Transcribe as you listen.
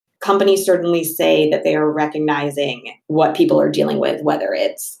companies certainly say that they are recognizing what people are dealing with, whether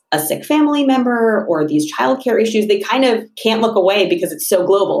it's a sick family member or these childcare issues. They kind of can't look away because it's so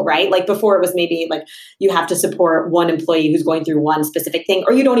global, right? Like before it was maybe like you have to support one employee who's going through one specific thing,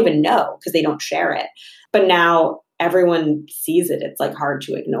 or you don't even know because they don't share it. But now everyone sees it. It's like hard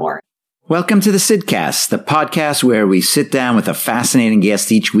to ignore. Welcome to the Sidcast, the podcast where we sit down with a fascinating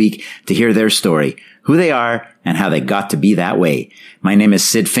guest each week to hear their story, who they are, and how they got to be that way. My name is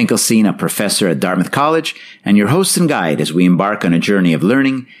Sid Finkelstein, a professor at Dartmouth College, and your host and guide as we embark on a journey of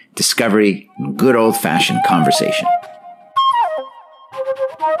learning, discovery, and good old-fashioned conversation.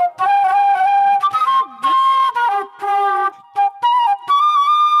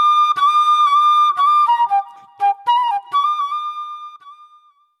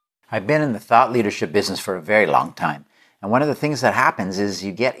 I've been in the thought leadership business for a very long time. And one of the things that happens is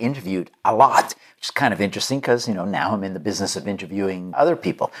you get interviewed a lot, which is kind of interesting because, now I'm in the business of interviewing other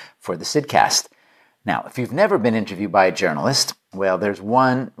people for the Sidcast. Now, if you've never been interviewed by a journalist, well, there's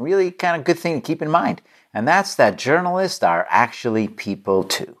one really kind of good thing to keep in mind. And that's that journalists are actually people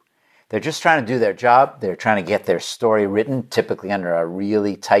too. They're just trying to do their job. They're trying to get their story written, typically under a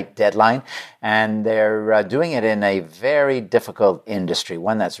really tight deadline. And they're doing it in a very difficult industry,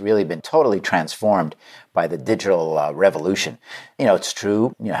 one that's really been totally transformed by the digital revolution. It's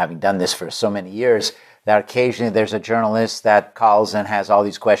true, having done this for so many years, that occasionally there's a journalist that calls and has all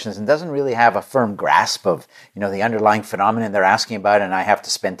these questions and doesn't really have a firm grasp of, the underlying phenomenon they're asking about, and I have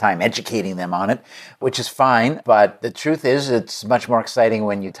to spend time educating them on it, which is fine. But the truth is, it's much more exciting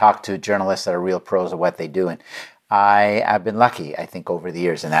when you talk to journalists that are real pros of what they do. And I have been lucky, I think, over the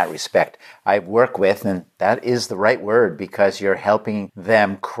years in that respect. I've worked with, and that is the right word, because you're helping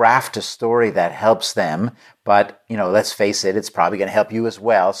them craft a story that helps them. But, let's face it, it's probably going to help you as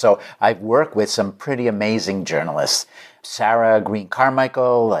well. So I've worked with some pretty amazing journalists. Sarah Green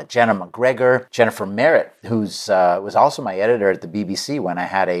Carmichael, Jenna McGregor, Jennifer Merritt, who's was also my editor at the BBC when I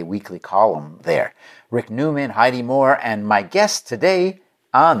had a weekly column there. Rick Newman, Heidi Moore, and my guest today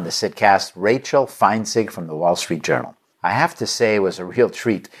on the Sidcast, Rachel Feintzeig from the Wall Street Journal. I have to say it was a real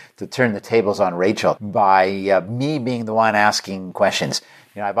treat to turn the tables on Rachel by me being the one asking questions.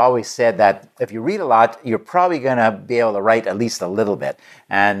 I've always said that if you read a lot, you're probably going to be able to write at least a little bit.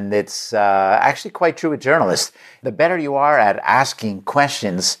 And it's actually quite true with journalists. The better you are at asking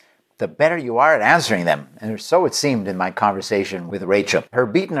questions, the better you are at answering them. And so it seemed in my conversation with Rachel. Her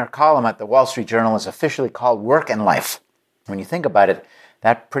beat in her column at the Wall Street Journal is officially called Work and Life. When you think about it,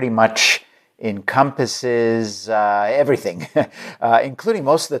 that pretty much encompasses everything, including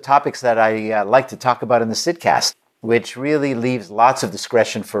most of the topics that I like to talk about in the Sidcast, which really leaves lots of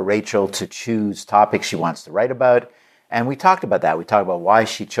discretion for Rachel to choose topics she wants to write about. And we talked about that. We talked about why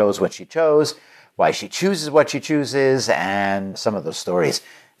she chose what she chose, why she chooses what she chooses, and some of those stories.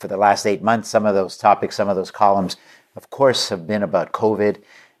 For the last 8 months, some of those topics, some of those columns, of course, have been about COVID,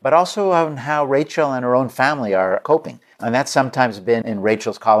 but also on how Rachel and her own family are coping. And that's sometimes been in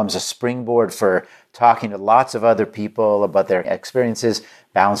Rachel's columns a springboard for talking to lots of other people about their experiences,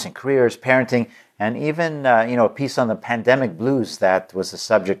 balancing careers, parenting, and even a piece on the pandemic blues that was the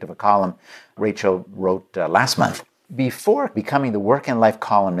subject of a column Rachel wrote last month. Before becoming the work and life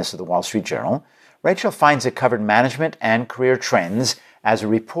columnist of the Wall Street Journal, Rachel Feintzeig covered management and career trends as a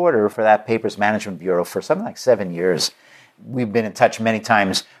reporter for that paper's management bureau for something like 7 years. We've been in touch many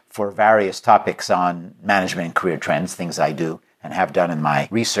times for various topics on management and career trends, things I do and have done in my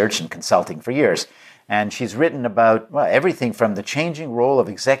research and consulting for years. And she's written about everything from the changing role of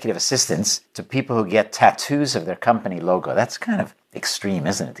executive assistants to people who get tattoos of their company logo. That's kind of extreme,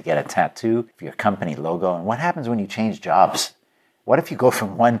 isn't it, to get a tattoo of your company logo? And what happens when you change jobs? What if you go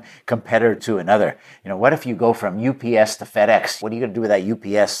from one competitor to another? What if you go from UPS to FedEx? What are you going to do with that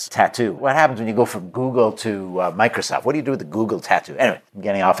UPS tattoo? What happens when you go from Google to Microsoft? What do you do with the Google tattoo? Anyway, I'm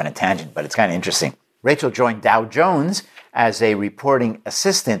getting off on a tangent, but it's kind of interesting. Rachel joined Dow Jones as a reporting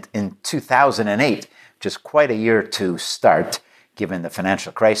assistant in 2008, which is quite a year to start, given the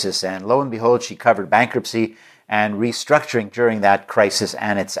financial crisis. And lo and behold, she covered bankruptcy and restructuring during that crisis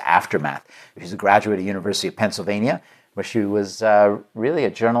and its aftermath. She's a graduate of the University of Pennsylvania, where she was really a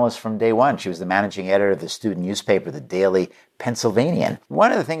journalist from day one. She was the managing editor of the student newspaper, the Daily Pennsylvanian.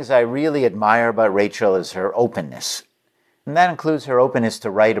 One of the things I really admire about Rachel is her openness. And that includes her openness to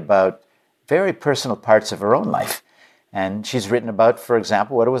write about very personal parts of her own life. And she's written about, for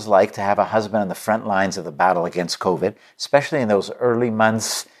example, what it was like to have a husband on the front lines of the battle against COVID, especially in those early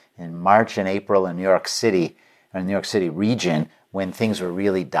months in March and April in New York City, or the New York City region, when things were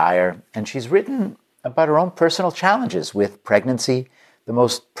really dire. And she's written about her own personal challenges with pregnancy, the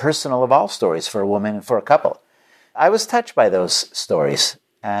most personal of all stories for a woman and for a couple. I was touched by those stories.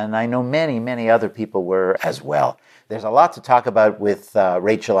 And I know many, many other people were as well. There's a lot to talk about with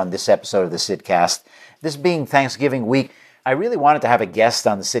Rachel on this episode of the Sidcast. This being Thanksgiving week, I really wanted to have a guest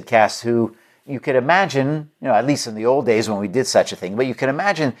on the Sidcast who you could imagine, at least in the old days when we did such a thing, but you could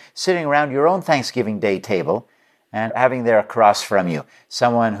imagine sitting around your own Thanksgiving Day table and having there across from you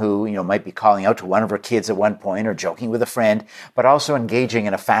someone who, might be calling out to one of her kids at one point or joking with a friend, but also engaging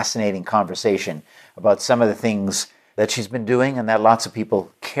in a fascinating conversation about some of the things that she's been doing and that lots of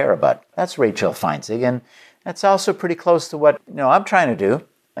people care about. That's Rachel Feintzeig, and that's also pretty close to what, I'm trying to do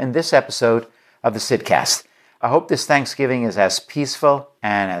in this episode of the Sidcast. I hope this Thanksgiving is as peaceful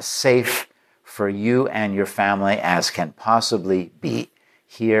and as safe for you and your family as can possibly be.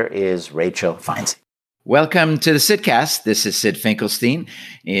 Here is Rachel Feintzeig. Welcome to the Sidcast. This is Sid Finkelstein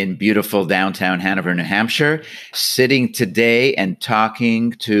in beautiful downtown Hanover, New Hampshire, sitting today and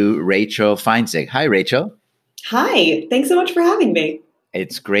talking to Rachel Feintzeig. Hi, Rachel. Hi. Thanks so much for having me.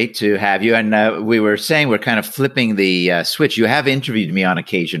 It's great to have you. And we were saying we're kind of flipping the switch. You have interviewed me on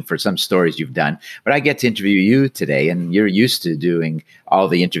occasion for some stories you've done, but I get to interview you today, and you're used to doing all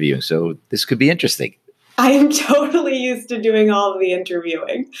the interviewing. So this could be interesting. I am totally used to doing all of the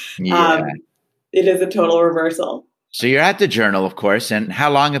interviewing. Yeah. It is a total reversal. So you're at the Journal, of course. And how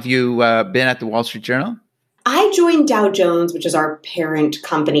long have you been at the Wall Street Journal? I joined Dow Jones, which is our parent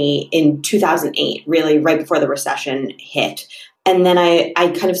company, in 2008, really right before the recession hit. And then I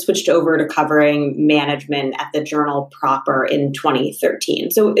kind of switched over to covering management at the Journal proper in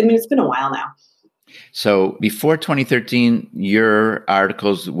 2013. So, it's been a while now. So before 2013, your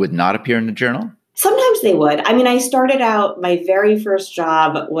articles would not appear in the Journal? Sometimes they would. I started out, my very first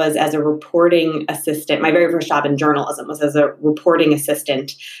job was as a reporting assistant. My very first job in journalism was as a reporting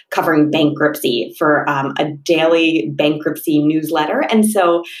assistant covering bankruptcy for a daily bankruptcy newsletter. And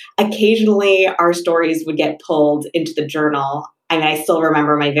so occasionally our stories would get pulled into the Journal. I still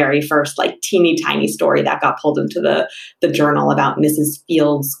remember my very first teeny tiny story that got pulled into the Journal about Mrs.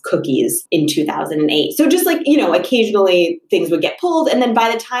 Fields' cookies in 2008. So just occasionally things would get pulled. And then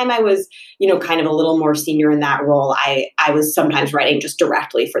by the time I was, kind of a little more senior in that role, I was sometimes writing just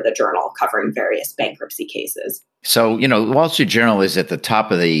directly for the Journal, covering various bankruptcy cases. So, Wall Street Journal is at the top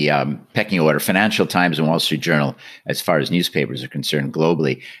of the pecking order. Financial Times and Wall Street Journal, as far as newspapers are concerned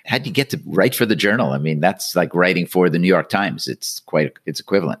globally. How'd you get to write for the Journal? That's like writing for the New York Times. It's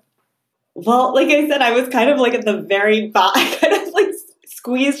equivalent. Well, like I said, I was kind of at the very bottom. I kind of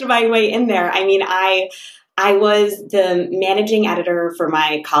squeezed my way in there. I was the managing editor for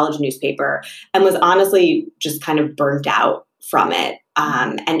my college newspaper and was honestly just kind of burnt out from it.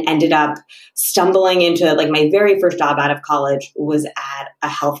 And ended up stumbling into my very first job out of college was at a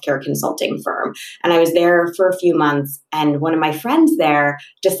healthcare consulting firm. And I was there for a few months. And one of my friends there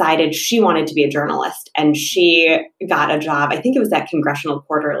decided she wanted to be a journalist. And she got a job, I think it was at Congressional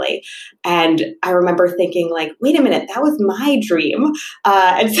Quarterly. And I remember thinking wait a minute, that was my dream.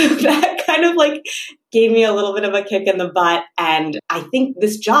 And so that kind of gave me a little bit of a kick in the butt. And I think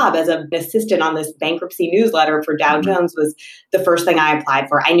this job as an assistant on this bankruptcy newsletter for Dow Jones was the first thing I applied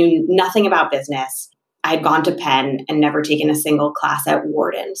for. I knew nothing about business. I had gone to Penn and never taken a single class at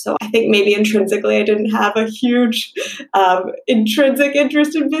Wharton. So I think maybe intrinsically I didn't have a huge intrinsic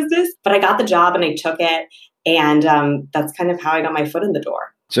interest in business, but I got the job and I took it. And that's kind of how I got my foot in the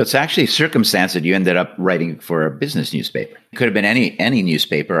door. So it's actually circumstance that you ended up writing for a business newspaper. It could have been any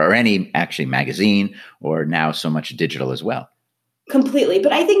newspaper or any actually magazine, or now so much digital as well. Completely.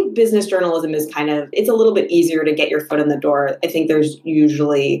 But I think business journalism is it's a little bit easier to get your foot in the door. I think there's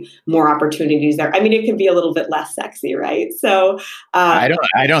usually more opportunities there. It can be a little bit less sexy, right? So I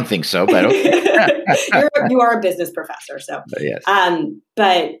don't think so, but okay. You are a business professor. So, but yes.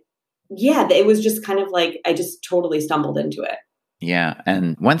 But yeah, it was just kind of I just totally stumbled into it. Yeah.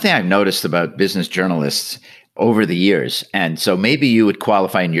 And one thing I've noticed about business journalists over the years, and so maybe you would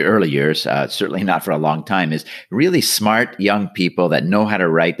qualify in your early years, certainly not for a long time, is really smart young people that know how to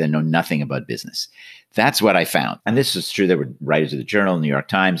write, that know nothing about business. That's what I found. And this is true. They were writers of the Journal, New York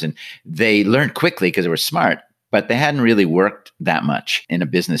Times, and they learned quickly because they were smart, but they hadn't really worked that much in a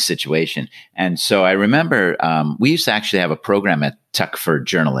business situation. And so I remember we used to actually have a program at Tuck for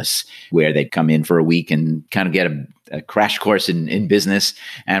journalists where they'd come in for a week and kind of get a crash course in business.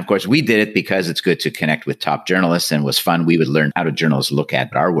 And of course, we did it because it's good to connect with top journalists and was fun. We would learn how do journalists look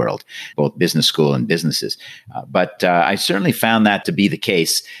at our world, both business school and businesses. But I certainly found that to be the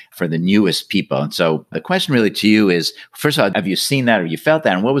case for the newest people. And so the question really to you is, first of all, have you seen that or you felt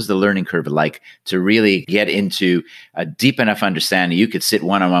that? And what was the learning curve like to really get into a deep enough understanding you could sit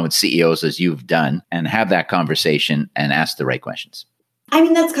one-on-one with CEOs as you've done and have that conversation and ask the right questions? I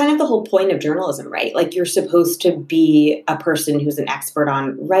mean, that's kind of the whole point of journalism, right? Like you're supposed to be a person who's an expert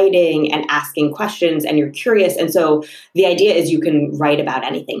on writing and asking questions and you're curious. And so the idea is you can write about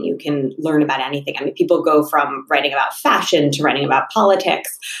anything. You can learn about anything. I mean, people go from writing about fashion to writing about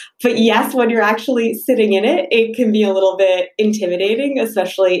politics. But yes, when you're actually sitting in it, it can be a little bit intimidating,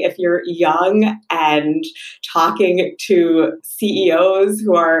 especially if you're young and talking to CEOs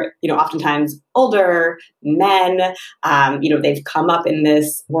who are, oftentimes older men. They've come up in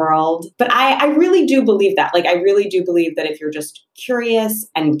this world. But I really do believe that. Like, I really do believe that if you're just curious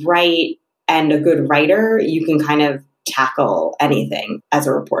and bright and a good writer, you can kind of tackle anything as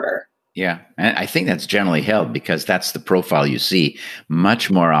a reporter. Yeah, and I think that's generally held because that's the profile you see much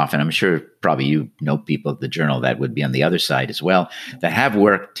more often. I'm sure probably you know people at the Journal that would be on the other side as well, that have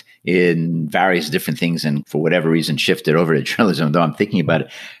worked in various different things and for whatever reason shifted over to journalism, though I'm thinking about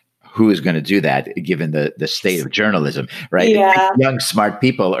it. Who is going to do that given the state of journalism, right? Yeah. Young, smart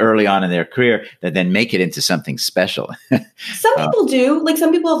people early on in their career that then make it into something special. Some people do. Like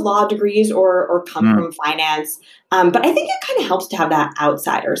some people have law degrees or come from finance. But I think it kind of helps to have that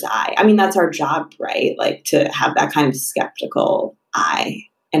outsider's eye. I mean, that's our job, right? Like to have that kind of skeptical eye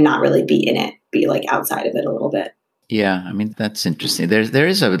and not really be in it, be like outside of it a little bit. Yeah, I mean, that's interesting. There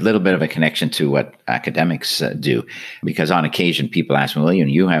is a little bit of a connection to what academics do, because on occasion people ask me, well,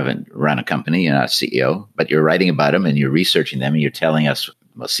 you haven't run a company, you're not a CEO, but you're writing about them and you're researching them and you're telling us,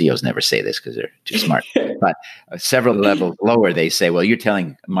 well, CEOs never say this because they're too smart, but several levels lower, they say, well, you're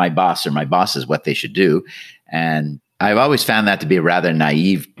telling my boss or my bosses what they should do. And I've always found that to be a rather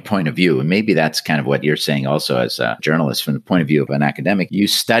naive point of view. And maybe that's kind of what you're saying also as a journalist from the point of view of an academic. You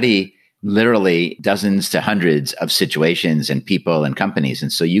study literally dozens to hundreds of situations and people and companies.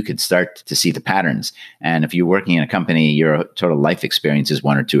 And so you could start to see the patterns. And if you're working in a company, your total life experience is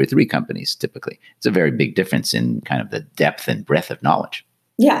one or two or three companies, typically. It's a very big difference in kind of the depth and breadth of knowledge.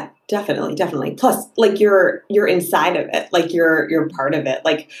 Yeah, definitely, definitely. Plus, like you're inside of it, like you're part of it.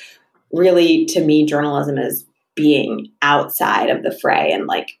 Like really, to me, journalism is being outside of the fray and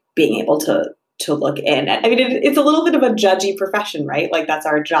like being able to look in. I mean, it's a little bit of a judgy profession, right? Like that's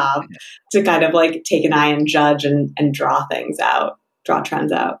our job to kind of like take an eye and judge and draw things out, draw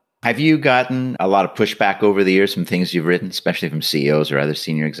trends out. Have you gotten a lot of pushback over the years from things you've written, especially from CEOs or other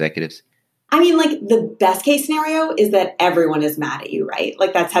senior executives? I mean, like the best case scenario is that everyone is mad at you, right?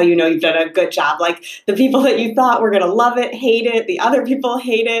 Like that's how you know you've done a good job. Like the people that you thought were going to love it, hate it. The other people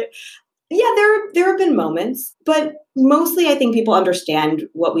hate it. Yeah, there have been moments, but mostly I think people understand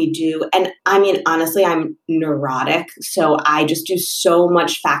what we do. And I mean, honestly, I'm neurotic. So I just do so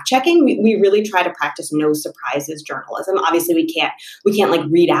much fact checking. We really try to practice no surprises journalism. Obviously, we can't like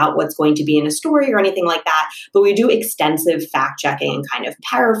read out what's going to be in a story or anything like that. But we do extensive fact checking and kind of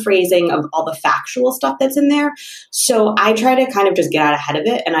paraphrasing of all the factual stuff that's in there. So I try to kind of just get out ahead of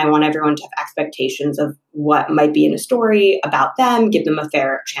it. And I want everyone to have expectations of what might be in a story about them, give them a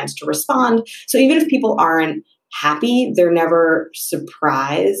fair chance to respond. So even if people aren't happy, they're never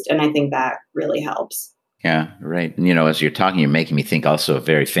surprised. And I think that really helps. Yeah, right. And, as you're talking, you're making me think also a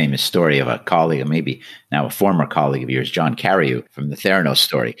very famous story of a colleague, maybe now a former colleague of yours, John Carreyrou from the Theranos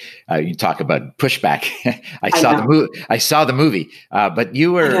story. You talk about pushback. I saw the movie, but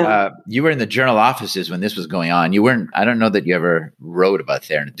you were in the Journal offices when this was going on. You weren't. I don't know that you ever wrote about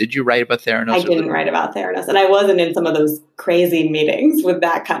Theranos. Did you write about Theranos? I didn't write about Theranos, and I wasn't in some of those crazy meetings with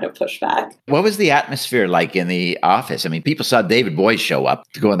that kind of pushback. What was the atmosphere like in the office? I mean, people saw David Boies show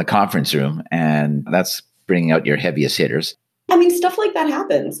up to go in the conference room, and that's bringing out your heaviest hitters. I mean, stuff like that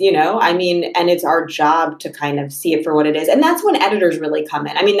happens, I mean, and it's our job to kind of see it for what it is. And that's when editors really come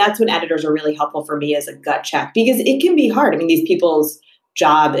in. I mean, that's when editors are really helpful for me as a gut check, because it can be hard. I mean, these people's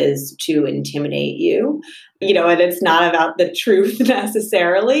job is to intimidate you, and it's not about the truth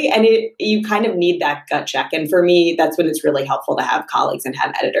necessarily. And you kind of need that gut check. And for me, that's when it's really helpful to have colleagues and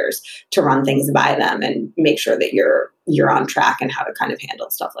have editors to run things by them and make sure that you're on track and how to kind of handle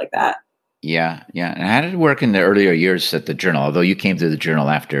stuff like that. Yeah. And how did it work in the earlier years at the Journal? Although you came to the Journal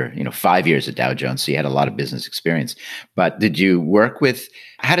after, 5 years at Dow Jones, so you had a lot of business experience. But did you work with,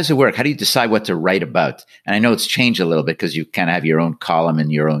 how does it work? How do you decide what to write about? And I know it's changed a little bit because you kind of have your own column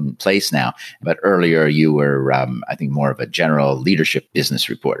in your own place now. But earlier you were, I think, more of a general leadership business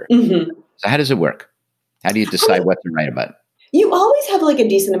reporter. Mm-hmm. So how does it work? How do you decide what to write about? You always have like a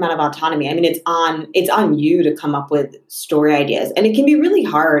decent amount of autonomy. I mean, it's on you to come up with story ideas. And it can be really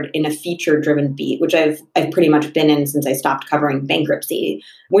hard in a feature-driven beat, which I've pretty much been in since I stopped covering bankruptcy.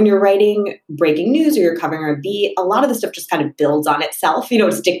 When you're writing breaking news or you're covering a beat, a lot of the stuff just kind of builds on itself.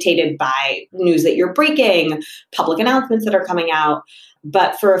 It's dictated by news that you're breaking, public announcements that are coming out.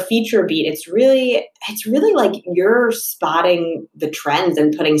 But for a feature beat, it's really like you're spotting the trends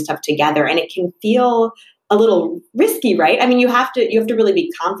and putting stuff together, and it can feel a little risky, right? I mean, you have to really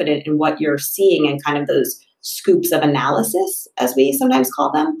be confident in what you're seeing and kind of those scoops of analysis, as we sometimes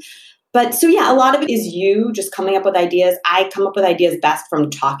call them. But so yeah, a lot of it is you just coming up with ideas. I come up with ideas best from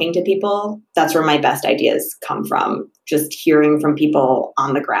talking to people. That's where my best ideas come from, just hearing from people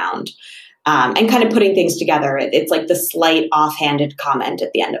on the ground. And kind of putting things together. It's like the slight offhanded comment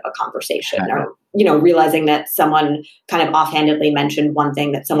at the end of a conversation, or realizing that someone kind of offhandedly mentioned one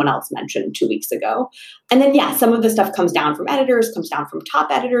thing that someone else mentioned 2 weeks ago. And then, yeah, some of the stuff comes down from editors, comes down from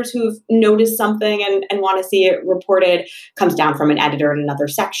top editors who've noticed something and want to see it reported, comes down from an editor in another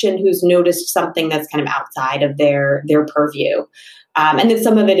section who's noticed something that's kind of outside of their purview. And then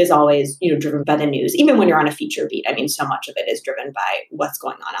some of it is always, driven by the news. Even when you're on a feature beat, I mean, so much of it is driven by what's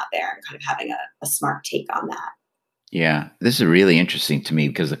going on out there and kind of having a smart take on that. Yeah, this is really interesting to me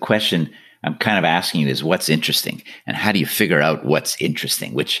because the question I'm kind of asking you is what's interesting and how do you figure out what's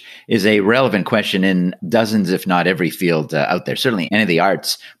interesting, which is a relevant question in dozens, if not every field out there, certainly any of the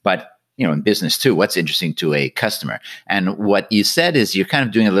arts, but in business too, what's interesting to a customer. And what you said is you're kind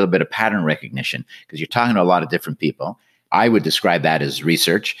of doing a little bit of pattern recognition because you're talking to a lot of different people. I would describe that as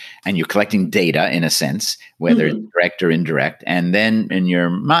research, and you're collecting data in a sense, whether it's direct or indirect. And then in your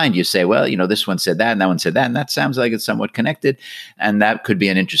mind, you say, well, this one said that and that one said that, and that sounds like it's somewhat connected. And that could be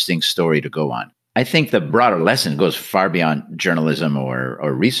an interesting story to go on. I think the broader lesson goes far beyond journalism or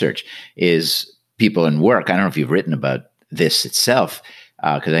research is people in work. I don't know if you've written about this itself,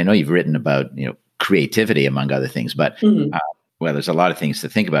 because I know you've written about, creativity, among other things, but well, there's a lot of things to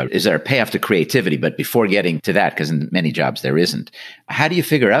think about. Is there a payoff to creativity? But before getting to that, because in many jobs there isn't, how do you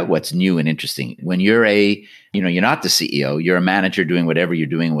figure out what's new and interesting when you're you're not the CEO, you're a manager doing whatever you're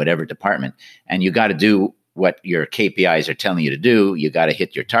doing, whatever department, and you got to do what your KPIs are telling you to do. You got to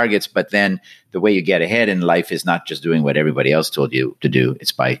hit your targets. But then the way you get ahead in life is not just doing what everybody else told you to do.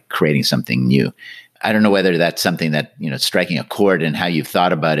 It's by creating something new. I don't know whether that's something that, striking a chord in how you've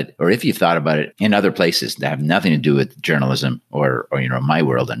thought about it, or if you thought about it in other places that have nothing to do with journalism or my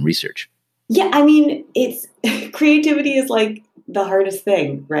world and research. Yeah, I mean, it's creativity is like the hardest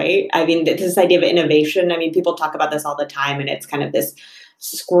thing, right? I mean, this idea of innovation, I mean, people talk about this all the time, and it's kind of this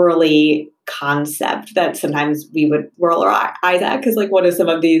squirrely concept that sometimes we would roll our eyes at because, like, what do some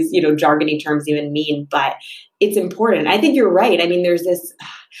of these, jargony terms even mean? But it's important. I think you're right. I mean, there's this,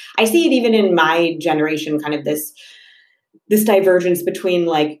 I see it even in my generation, kind of this divergence between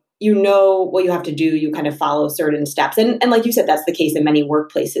like, what you have to do, you kind of follow certain steps. And like you said, that's the case in many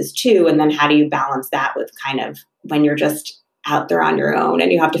workplaces too. And then how do you balance that with kind of when you're just out there on your own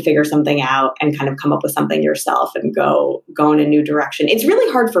and you have to figure something out and kind of come up with something yourself and go in a new direction. It's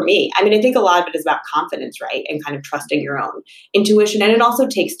really hard for me. I mean, I think a lot of it is about confidence, right? And kind of trusting your own intuition. And it also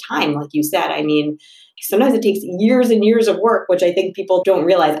takes time, like you said. I mean, sometimes it takes years and years of work, which I think people don't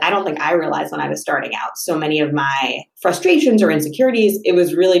realize. I don't think I realized when I was starting out. So many of my frustrations or insecurities, it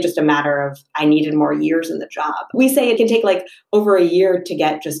was really just a matter of I needed more years in the job. We say it can take like over a year to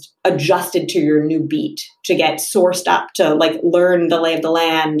get just adjusted to your new beat, to get sourced up, to like learn the lay of the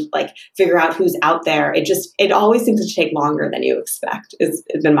land, like figure out who's out there. It always seems to take longer than you expect, has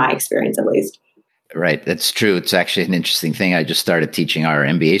been my experience at least. Right. That's true. It's actually an interesting thing. I just started teaching our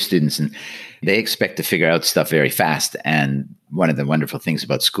MBA students, and they expect to figure out stuff very fast. And one of the wonderful things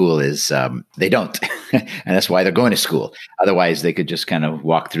about school is they don't. And that's why they're going to school. Otherwise, they could just kind of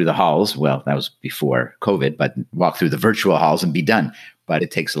walk through the halls. Well, that was before COVID, but walk through the virtual halls and be done. But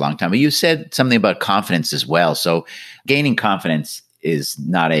it takes a long time. But you said something about confidence as well. So gaining confidence is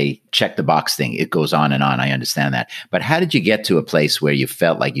not a check the box thing. It goes on and on. I understand that. But how did you get to a place where you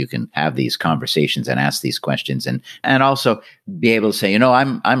felt like you can have these conversations and ask these questions and also be able to say,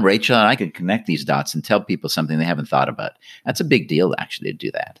 I'm Rachel and I can connect these dots and tell people something they haven't thought about? That's a big deal actually to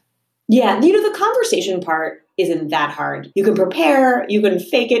do that. Yeah. The conversation part isn't that hard. You can prepare, you can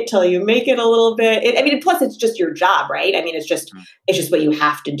fake it till you make it a little bit. Plus it's just your job, right? I mean, it's just what you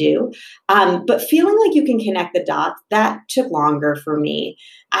have to do. But feeling like you can connect the dots, that took longer for me.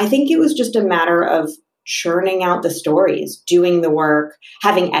 I think it was just a matter of churning out the stories, doing the work,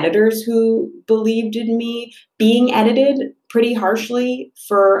 having editors who believed in me, being edited pretty harshly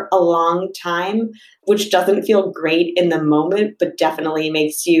for a long time, which doesn't feel great in the moment, but definitely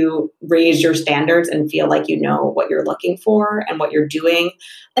makes you raise your standards and feel like you know what you're looking for and what you're doing.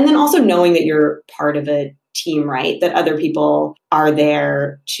 And then also knowing that you're part of a team, right? That other people are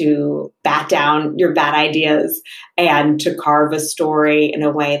there to bat down your bad ideas and to carve a story in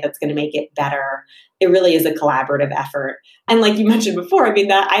a way that's going to make it better. It really is a collaborative effort. And like you mentioned before, I mean,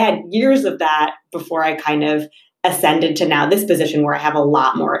 that I had years of that before I kind of ascended to now this position where I have a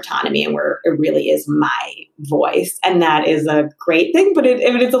lot more autonomy and where it really is my voice. And that is a great thing, but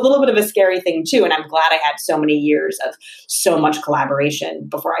it's a little bit of a scary thing too. And I'm glad I had so many years of so much collaboration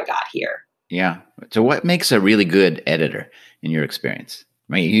before I got here. Yeah. So what makes a really good editor in your experience?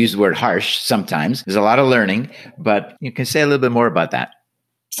 I mean, you use the word harsh sometimes. There's a lot of learning, but you can say a little bit more about that.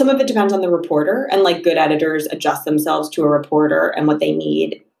 Some of it depends on the reporter, and like good editors adjust themselves to a reporter and what they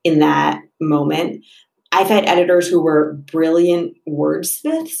need in that moment. I've had editors who were brilliant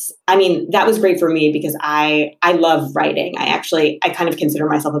wordsmiths. I mean, that was great for me because I love writing. I kind of consider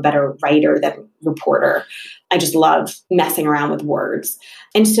myself a better writer than reporter. I just love messing around with words.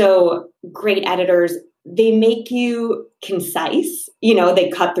 And so great editors, they make you concise. They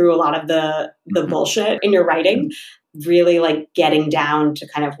cut through a lot of the bullshit in your writing, really like getting down to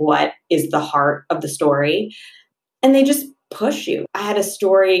kind of what is the heart of the story. And they just push you. I had a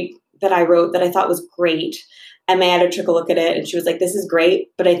story that I wrote that I thought was great. And my editor took a look at it and she was like, this is great,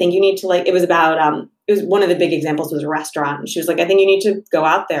 but I think you need to it was about, it was one of the big examples was a restaurant. And she was like, I think you need to go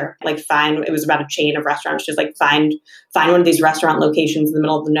out there, it was about a chain of restaurants. She was like, find one of these restaurant locations in the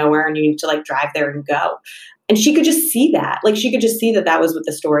middle of the nowhere and you need to drive there and go. And she could just see that. She could just see that was what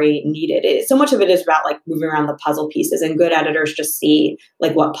the story needed. So much of it is about moving around the puzzle pieces, and good editors just see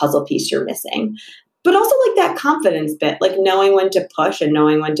what puzzle piece you're missing. But also that confidence bit, knowing when to push and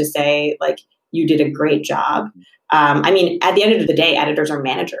knowing when to say, you did a great job. At the end of the day, editors are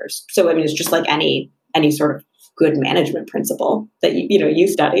managers. So, it's just like any sort of good management principle that, you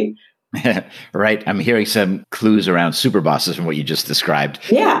study. Right. I'm hearing some clues around super bosses from what you just described.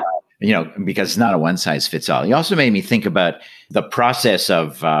 Yeah. Because it's not a one size fits all. You also made me think about the process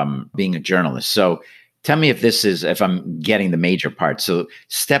of being a journalist. So tell me if I'm getting the major part. So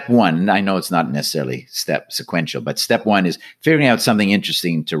step one, and I know it's not necessarily step sequential, but step one is figuring out something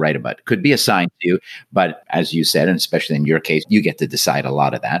interesting to write about. Could be assigned to you, but as you said, and especially in your case, you get to decide a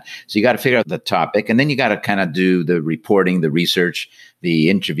lot of that. So you got to figure out the topic, and then you got to kind of do the reporting, the research,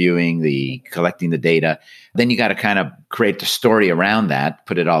 the interviewing, the collecting the data. Then you got to kind of create the story around that,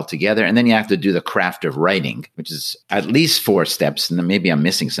 put it all together. And then you have to do the craft of writing, which is at least 4 steps. And then maybe I'm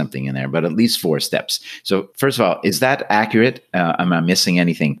missing something in there, but at least 4 steps. So first of all, is that accurate? Am I missing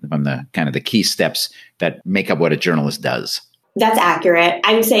anything from the kind of the key steps that make up what a journalist does? That's accurate.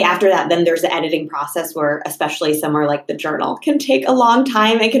 I would say after that, then there's the editing process where, especially somewhere like the journal, can take a long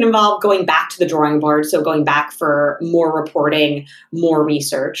time. It can involve going back to the drawing board. So going back for more reporting, more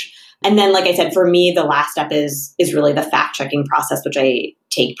research. And then, like I said, for me, the last step is really the fact-checking process, which I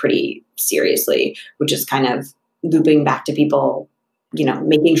take pretty seriously, which is kind of looping back to people,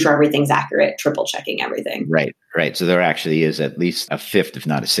 making sure everything's accurate, triple checking everything. Right. So there actually is at least a 5th, if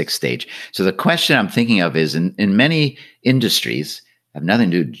not a 6th stage. So the question I'm thinking of is in many industries, have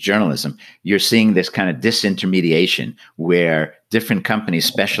nothing to do with journalism, you're seeing this kind of disintermediation where different companies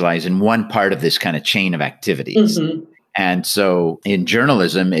specialize in one part of this kind of chain of activities. Mm-hmm. And so in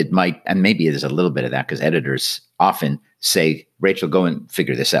journalism, it might, and maybe there's a little bit of that because editors often say, Rachel, go and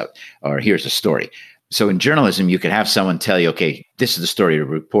figure this out, or here's a story. So in journalism, you could have someone tell you, okay, this is the story to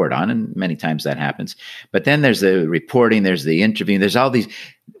report on. And many times that happens. But then there's the reporting, there's the interviewing, there's all these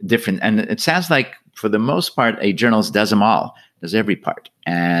different, and it sounds like for the most part, a journalist does them all, does every part.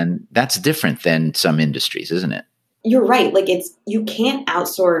 And that's different than some industries, isn't it? You're right. You can't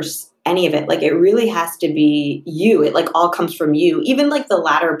outsource any of it. It really has to be you. It all comes from you. Even the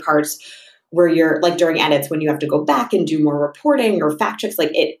latter parts where you're during edits, when you have to go back and do more reporting or fact checks,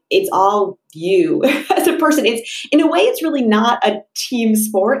 it's all you as a person. It's, in a way, it's really not a team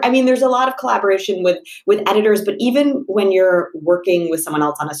sport. There's a lot of collaboration with editors, but even when you're working with someone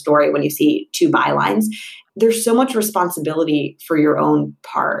else on a story, when you see 2 bylines, there's so much responsibility for your own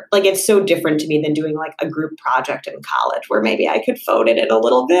part. It's so different to me than doing a group project in college where maybe I could phone it in a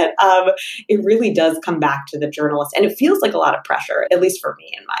little bit. It really does come back to the journalist, and it feels like a lot of pressure, at least for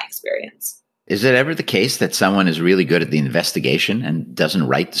me in my experience. Is it ever the case that someone is really good at the investigation and doesn't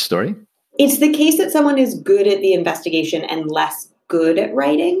write the story? It's the case that someone is good at the investigation and less good at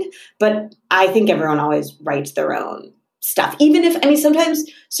writing, but I think everyone always writes their own stuff. Even if, sometimes,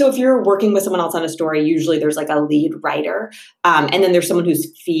 so if you're working with someone else on a story, usually there's a lead writer, and then there's someone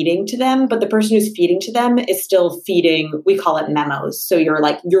who's feeding to them, but the person who's feeding to them is still feeding, we call it memos. So you're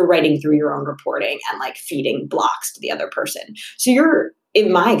writing through your own reporting and feeding blocks to the other person. So you're,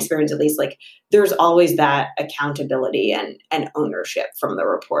 in my experience, at least, there's always that accountability and ownership from the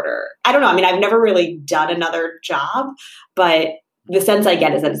reporter. I don't know. I've never really done another job, but the sense I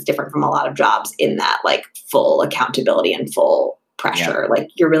get is that it's different from a lot of jobs in that full accountability and full pressure. Yeah.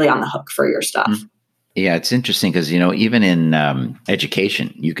 You're really on the hook for your stuff. Mm-hmm. Yeah, it's interesting because, even in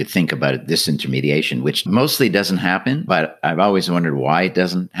education, you could think about it, disintermediation, which mostly doesn't happen. But I've always wondered why it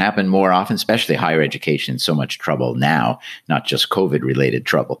doesn't happen more often, especially higher education. So much trouble now, not just COVID related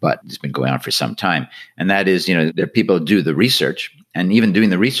trouble, but it's been going on for some time. And that is, there are people who do the research, and even doing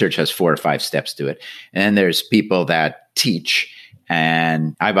the research has 4 or 5 steps to it. And then there's people that teach.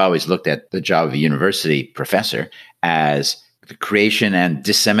 And I've always looked at the job of a university professor as the creation and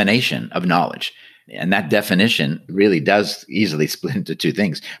dissemination of knowledge. And that definition really does easily split into 2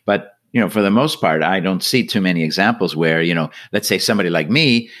 things. But, for the most part, I don't see too many examples where, let's say somebody like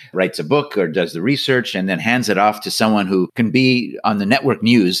me writes a book or does the research and then hands it off to someone who can be on the network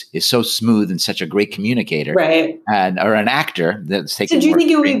news, is so smooth and such a great communicator. Right. Or an actor that's taking. So do you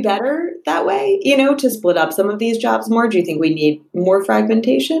think it would be better that way, to split up some of these jobs more? Do you think we need more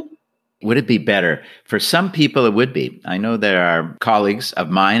fragmentation? Would it be better? For some people, it would be. I know there are colleagues of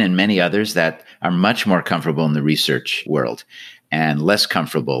mine and many others that are much more comfortable in the research world and less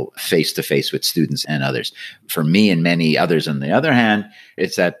comfortable face-to-face with students and others. For me and many others, on the other hand,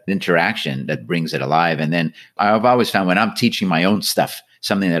 it's that interaction that brings it alive. And then I've always found when I'm teaching my own stuff,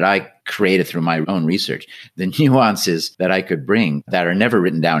 something that I created through my own research, the nuances that I could bring that are never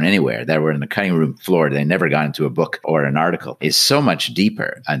written down anywhere, that were in the cutting room floor, they never got into a book or an article, is so much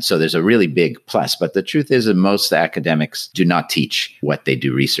deeper. And so there's a really big plus. But the truth is that most academics do not teach what they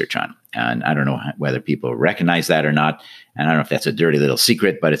do research on. And I don't know whether people recognize that or not. And I don't know if that's a dirty little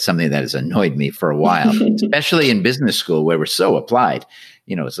secret, but it's something that has annoyed me for a while, especially in business school where we're so applied.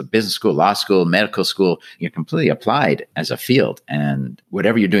 It's a business school, law school, medical school. You're completely applied as a field. And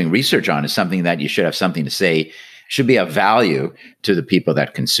whatever you're doing research on is something that you should have something to say, should be of value to the people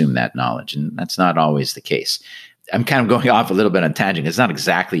that consume that knowledge. And that's not always the case. I'm kind of going off a little bit on tangent. It's not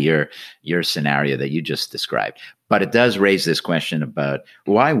exactly your scenario that you just described, but it does raise this question about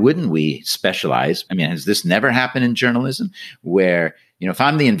why wouldn't we specialize? I mean, has this never happened in journalism where, if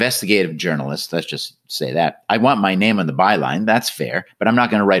I'm the investigative journalist, let's just say that, I want my name on the byline, that's fair, but I'm not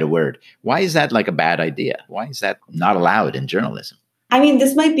going to write a word. Why is that like a bad idea? Why is that not allowed in journalism? I mean,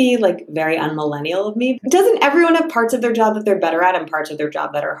 this might be like very unmillennial of me. Doesn't everyone have parts of their job that they're better at and parts of their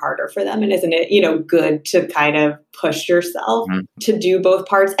job that are harder for them? And isn't it, good to kind of push yourself to do both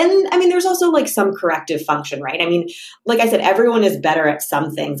parts? And I mean, there's also like some corrective function, right? I mean, like I said, everyone is better at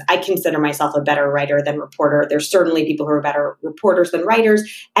some things. I consider myself a better writer than reporter. There's certainly people who are better reporters than writers.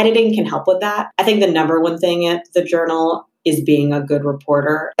 Editing can help with that. I think the number one thing at the Journal is being a good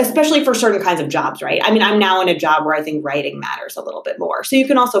reporter, especially for certain kinds of jobs, right? I mean, I'm now in a job where I think writing matters a little bit more. So you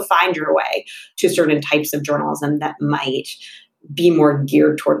can also find your way to certain types of journalism that might be more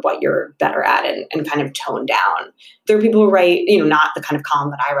geared toward what you're better at and kind of toned down. There are people who write, not the kind of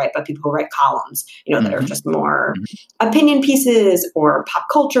column that I write, but people who write columns, that are just more opinion pieces or pop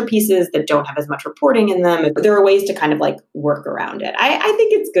culture pieces that don't have as much reporting in them. There are ways to kind of like work around it. I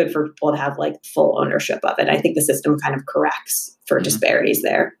think it's good for people to have like full ownership of it. I think the system kind of corrects for disparities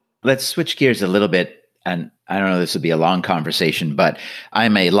there. Let's switch gears a little bit. And I don't know, this would be a long conversation, but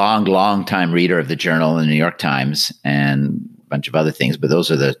I'm a long time reader of the Journal and the New York Times and bunch of other things, but those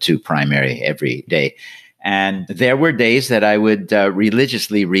are the 2 primary every day. And there were days that I would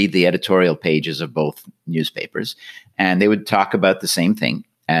religiously read the editorial pages of both newspapers, and they would talk about the same thing.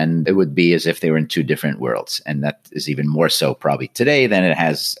 And it would be as if they were in 2 different worlds. And that is even more so probably today than it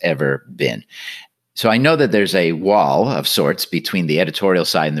has ever been. So I know that there's a wall of sorts between the editorial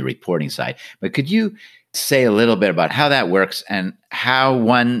side and the reporting side, but could you say a little bit about how that works and how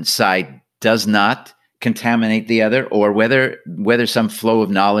one side does not contaminate the other, or whether some flow of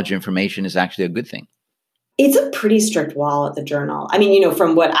knowledge information is actually a good thing? It's a pretty strict wall at the Journal. I mean,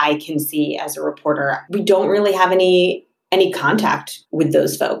 from what I can see as a reporter, we don't really have any contact with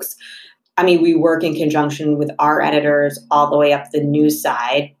those folks. I mean, we work in conjunction with our editors all the way up the news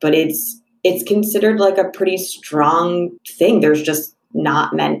side, but it's considered like a pretty strong thing. There's just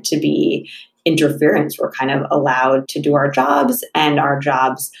not meant to be interference. We're kind of allowed to do our jobs, and our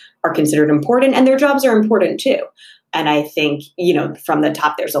jobs are considered important, and their jobs are important too. And I think, from the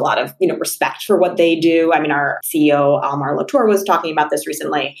top, there's a lot of, respect for what they do. I mean, our CEO, Almar Latour, was talking about this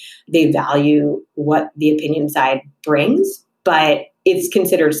recently. They value what the opinion side brings, but it's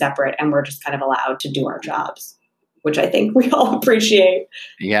considered separate, and we're just kind of allowed to do our jobs, which I think we all appreciate.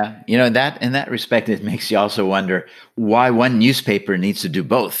 Yeah. In that respect, it makes you also wonder why one newspaper needs to do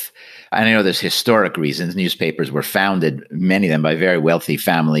both. I know there's historic reasons. Newspapers were founded, many of them by very wealthy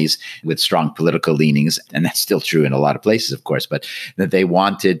families with strong political leanings. And that's still true in a lot of places, of course, but that they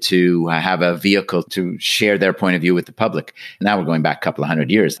wanted to have a vehicle to share their point of view with the public. Now we're going back a couple of 100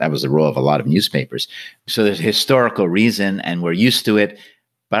 years. That was the role of a lot of newspapers. So there's a historical reason, and we're used to it.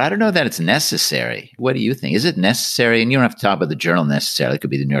 But I don't know that it's necessary. What do you think? Is it necessary? And you don't have to talk about the journal necessarily. It could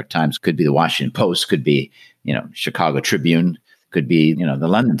be the New York Times, could be the Washington Post, could be, Chicago Tribune, could be, the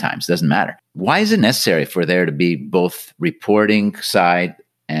London Times. Doesn't matter. Why is it necessary for there to be both reporting side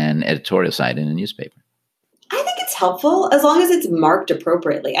and editorial side in a newspaper? I think it's helpful as long as it's marked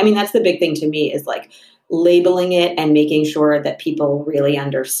appropriately. I mean, that's the big thing to me is like labeling it and making sure that people really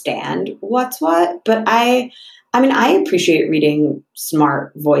understand what's what. But I mean, I appreciate reading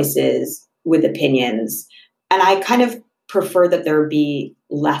smart voices with opinions, and I kind of prefer that there be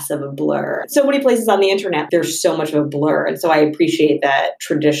less of a blur. So many places on the internet, there's so much of a blur. And so I appreciate that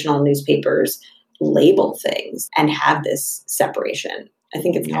traditional newspapers label things and have this separation. I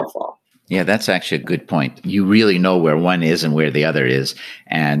think it's helpful. Yeah, that's actually a good point. You really know where one is and where the other is,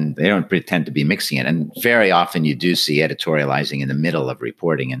 and they don't pretend to be mixing it. And very often you do see editorializing in the middle of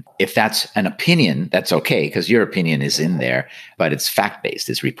reporting. And if that's an opinion, that's okay, because your opinion is in there, but it's fact-based,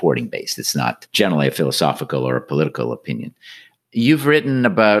 it's reporting-based. It's not generally a philosophical or a political opinion. You've written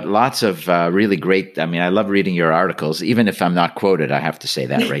about lots of really great, I mean, I love reading your articles. Even if I'm not quoted, I have to say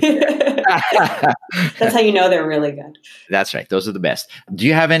that right there. That's how you know they're really good. That's right. Those are the best. Do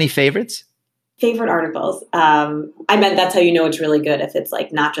you have any favorites? Favorite articles? I meant that's how you know it's really good if it's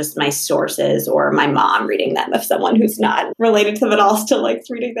like not just my sources or my mom reading them, if someone who's not related to them at all still likes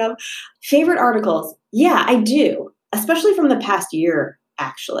reading them. Favorite articles? Yeah, I do, especially from the past year,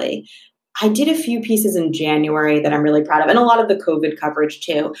 actually. I did a few pieces in January that I'm really proud of, and a lot of the COVID coverage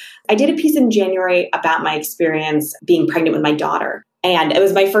too. I did a piece in January about my experience being pregnant with my daughter. And it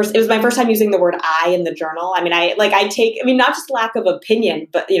was my first time using the word I in the journal. I mean, not just lack of opinion,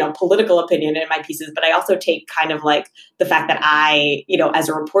 but, political opinion in my pieces, but I also take kind of like the fact that I, as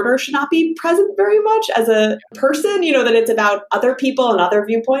a reporter should not be present very much as a person, that it's about other people and other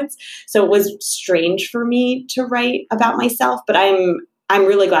viewpoints. So it was strange for me to write about myself, but I'm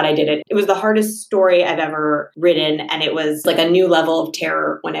really glad I did it. It was the hardest story I've ever written, and it was like a new level of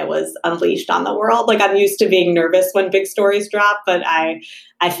terror when it was unleashed on the world. Like I'm used to being nervous when big stories drop, but I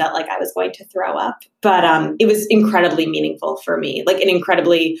felt like I was going to throw up. But it was incredibly meaningful for me, like an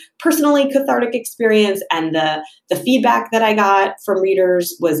incredibly personally cathartic experience, and the feedback that I got from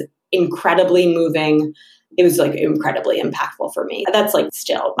readers was incredibly moving. It was like incredibly impactful for me. That's like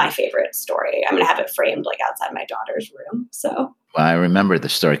still my favorite story. I'm going to have it framed like outside my daughter's room. So. Well, I remember the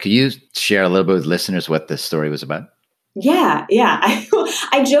story. Could you share a little bit with listeners what the story was about? Yeah.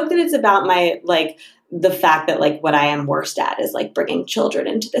 I joke that it's about the fact that like what I am worst at is like bringing children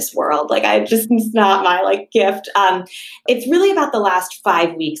into this world. Like it's not my like gift. It's really about the last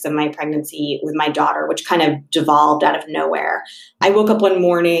 5 weeks of my pregnancy with my daughter, which kind of devolved out of nowhere. I woke up one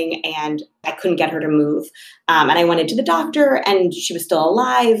morning and I couldn't get her to move. And I went into the doctor and she was still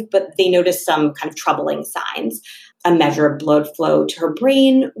alive, but they noticed some kind of troubling signs. A measure of blood flow to her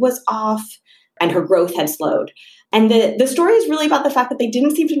brain was off and her growth had slowed. And the story is really about the fact that they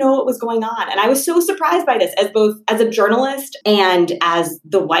didn't seem to know what was going on. And I was so surprised by this as a journalist and as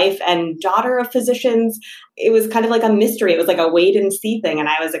the wife and daughter of physicians. It was kind of like a mystery. It was like a wait and see thing. And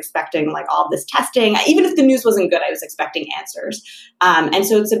I was expecting like all this testing. Even if the news wasn't good, I was expecting answers. And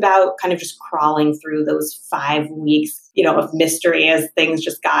so it's about kind of just crawling through those 5 weeks, of mystery as things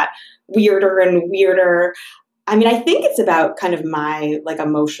just got weirder and weirder. I mean, I think it's about kind of my like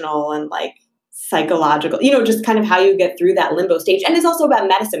emotional and like psychological, just kind of how you get through that limbo stage. And it's also about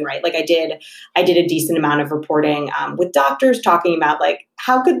medicine, right? Like I did a decent amount of reporting with doctors talking about like,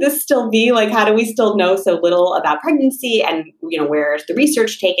 how could this still be? Like, how do we still know so little about pregnancy and, where's the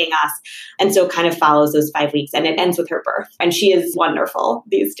research taking us? And so kind of follows those 5 weeks and it ends with her birth. And she is wonderful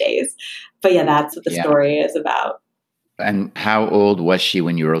these days. But yeah, that's what the story is about. And how old was she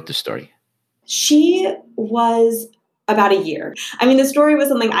when you wrote the story? She was about a year. I mean, the story was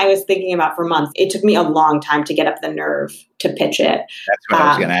something I was thinking about for months. It took me a long time to get up the nerve to pitch it. That's what I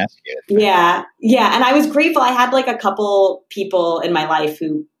was going to ask you. Yeah. And I was grateful. I had like a couple people in my life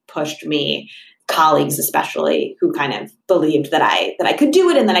who pushed me, colleagues especially, who kind of believed that I could do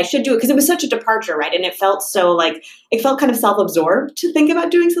it and that I should do it because it was such a departure, right? And it felt kind of self-absorbed to think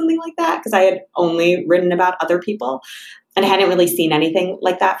about doing something like that because I had only written about other people and I hadn't really seen anything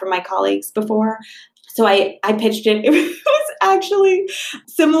like that from my colleagues before. So I pitched it. It was actually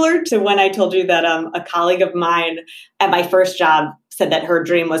similar to when I told you that a colleague of mine at my first job said that her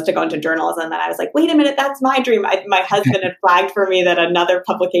dream was to go into journalism. And then I was like, wait a minute, that's my dream. My husband had flagged for me that another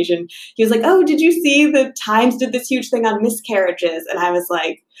publication, he was like, oh, did you see the Times did this huge thing on miscarriages? And I was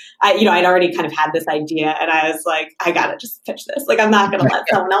like, I'd already kind of had this idea and I was like, I got to just pitch this. Like, I'm not going to let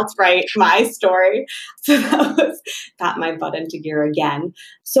someone else write my story. So got my butt into gear again.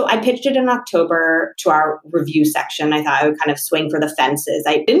 So I pitched it in October to our review section. I thought I would kind of swing for the fences.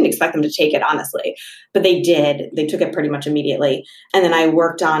 I didn't expect them to take it, honestly, but they did. They took it pretty much immediately. And then I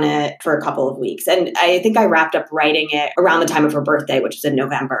worked on it for a couple of weeks. And I think I wrapped up writing it around the time of her birthday, which is in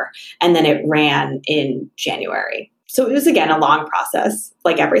November. And then it ran in January. So it was, again, a long process,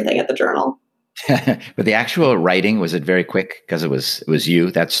 like everything at the journal. But the actual writing, was it very quick? Because it was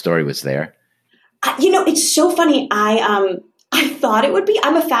you, that story was there. It's so funny. I thought it would be.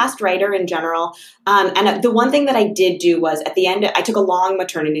 I'm a fast writer in general. And the one thing that I did do was at the end, I took a long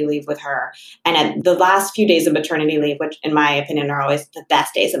maternity leave with her. And at the last few days of maternity leave, which in my opinion are always the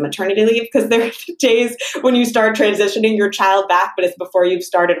best days of maternity leave, because they're the days when you start transitioning your child back, but it's before you've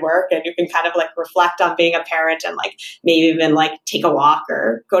started work and you can kind of like reflect on being a parent and like maybe even like take a walk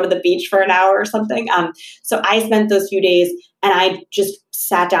or go to the beach for an hour or something. So I spent those few days and I just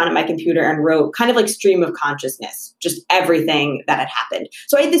sat down at my computer and wrote kind of like stream of consciousness, just everything that had happened.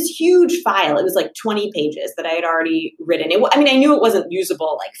 So I had this huge file. It was like 20 pages that I had already written. I knew it wasn't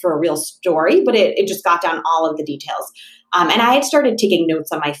usable like for a real story, but it just got down all of the details. And I had started taking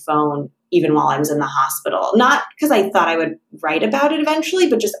notes on my phone even while I was in the hospital, not because I thought I would write about it eventually,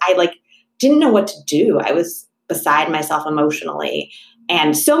 but just I like didn't know what to do. I was beside myself emotionally.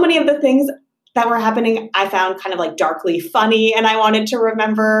 And so many of the things that were happening, I found kind of like darkly funny and I wanted to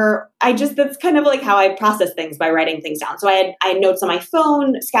remember. That's kind of like how I process things, by writing things down. So I had notes on my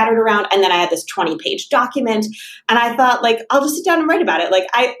phone scattered around, and then I had this 20-page document, and I thought like, I'll just sit down and write about it.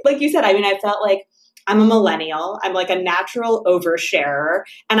 Like you said, I felt like I'm a millennial. I'm like a natural oversharer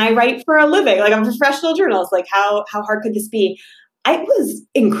and I write for a living. Like I'm a professional journalist. Like how hard could this be? It was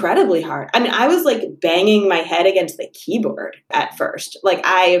incredibly hard. I was like banging my head against the keyboard at first. Like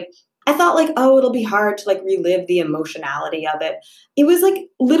I thought like, oh, it'll be hard to like relive the emotionality of it. It was like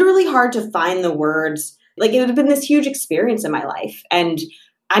literally hard to find the words. Like it would have been this huge experience in my life. And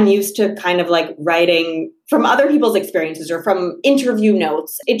I'm used to kind of like writing from other people's experiences or from interview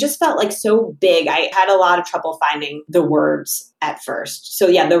notes. It just felt like so big. I had a lot of trouble finding the words at first. So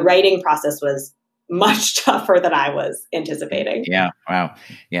yeah, the writing process was much tougher than I was anticipating. Yeah. Wow.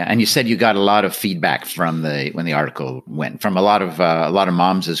 Yeah. And you said you got a lot of feedback from when the article went, from a lot of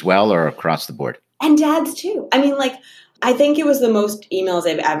moms as well, or across the board? And dads too. I think it was the most emails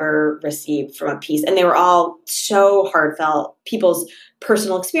I've ever received from a piece. And they were all so heartfelt, people's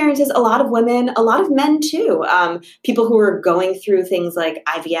personal experiences, a lot of women, a lot of men too. People who are going through things like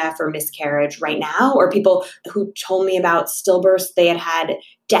IVF or miscarriage right now, or people who told me about stillbirths they had had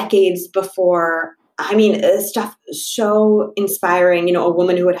decades before. Stuff so inspiring. A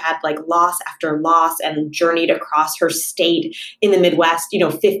woman who had had like loss after loss and journeyed across her state in the Midwest,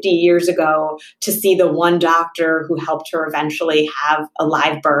 50 years ago to see the one doctor who helped her eventually have a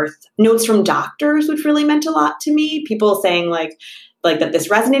live birth. Notes from doctors, which really meant a lot to me. People saying like that this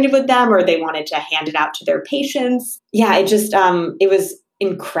resonated with them or they wanted to hand it out to their patients. Yeah, it was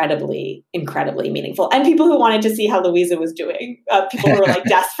incredibly, incredibly meaningful. And people who wanted to see how Louisa was doing. People who were like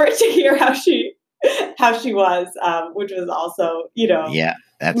desperate to hear how she was, which was also, yeah,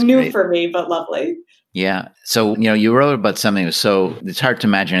 that's new great for me, but lovely. Yeah. So, you wrote about something it's hard to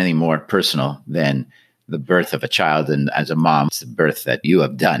imagine anything more personal than the birth of a child. And as a mom, it's the birth that you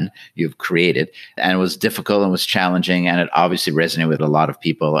have done, you've created, and it was difficult and was challenging. And it obviously resonated with a lot of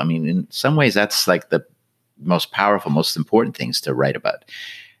people. In some ways, that's like the most powerful, most important things to write about.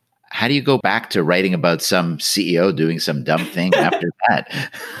 How do you go back to writing about some CEO doing some dumb thing after that?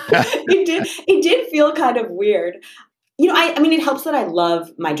 It did feel kind of weird. It helps that I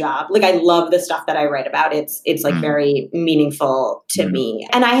love my job. Like I love the stuff that I write about. It's like very meaningful to me.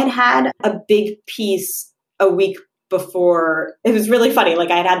 And I had a big piece a week before. It was really funny. Like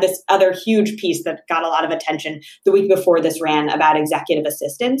I had this other huge piece that got a lot of attention the week before this ran about executive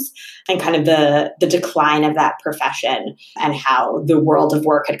assistants and kind of the decline of that profession and how the world of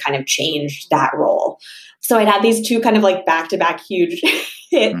work had kind of changed that role. So I'd had these two kind of like back-to-back huge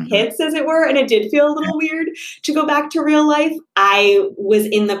hits, as it were, and it did feel a little weird to go back to real life. I was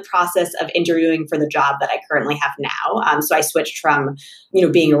in the process of interviewing for the job that I currently have now. So I switched from,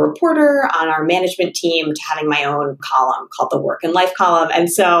 being a reporter on our management team to having my own column called the Work and Life column.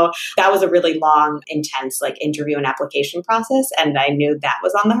 And so that was a really long, intense like interview and application process. And I knew that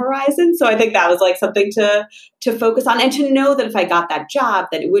was on the horizon. So I think that was like something to focus on and to know that if I got that job,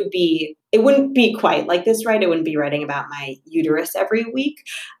 that it wouldn't be quite like this, right? It wouldn't be writing about my uterus every week,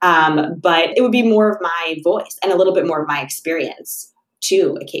 but it would be more of my voice and a little bit more of my experience.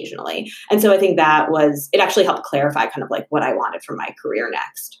 too occasionally. And so I think it actually helped clarify kind of like what I wanted from my career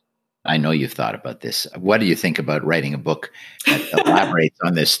next. I know you've thought about this. What do you think about writing a book that elaborates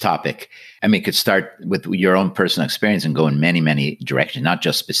on this topic? I mean, it could start with your own personal experience and go in many, many directions, not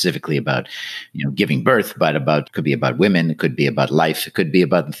just specifically about, giving birth, but could be about women. It could be about life. It could be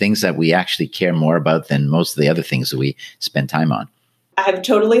about the things that we actually care more about than most of the other things that we spend time on. I've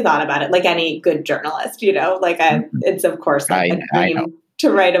totally thought about it, like any good journalist, it's of course like a dream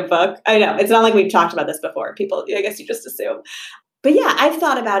to write a book. I know it's not like we've talked about this before. People, I guess you just assume. But yeah, I've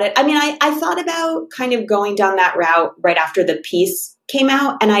thought about it. I mean, I thought about kind of going down that route right after the piece came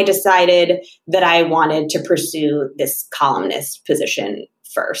out, and I decided that I wanted to pursue this columnist position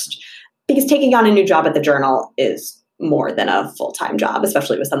first, because taking on a new job at the Journal is more than a full-time job,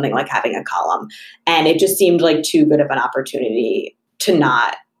 especially with something like having a column. And it just seemed like too good of an opportunity to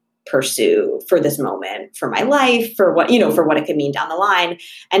not pursue for this moment, for my life, for what it could mean down the line.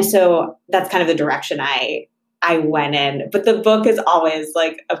 And so that's kind of the direction I went in. But the book is always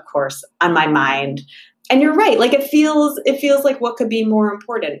like, of course, on my mind. And you're right. Like it feels like what could be more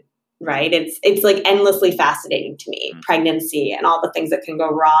important, right? It's like endlessly fascinating to me, pregnancy and all the things that can go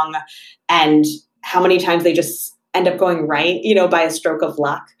wrong and how many times they just end up going right, by a stroke of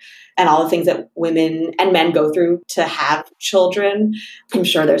luck, and all the things that women and men go through to have children. I'm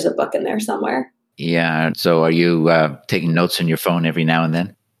sure there's a book in there somewhere. Yeah. So are you taking notes on your phone every now and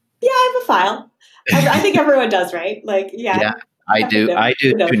then? Yeah, I have a file. I think everyone does, right? Like, yeah. I do. I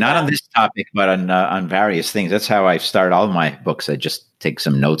do too. Not on this topic, but on various things. That's how I start all my books. I just take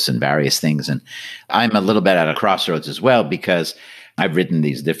some notes on various things. And I'm a little bit at a crossroads as well, because I've written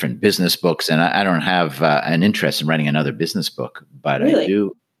these different business books, and I don't have an interest in writing another business book, but really? I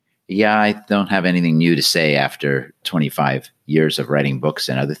do. Yeah, I don't have anything new to say after 25 years of writing books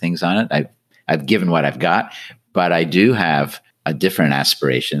and other things on it. I've given what I've got, but I do have a different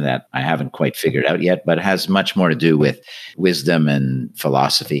aspiration that I haven't quite figured out yet, but it has much more to do with wisdom and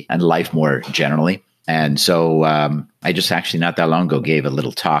philosophy and life more generally. And so I just actually not that long ago gave a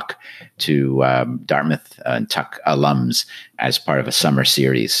little talk to Dartmouth and Tuck alums as part of a summer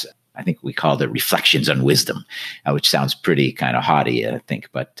series. I think we called it Reflections on Wisdom, which sounds pretty kind of haughty, I think.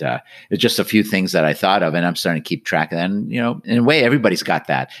 But it's just a few things that I thought of, and I'm starting to keep track of that. And, in a way, everybody's got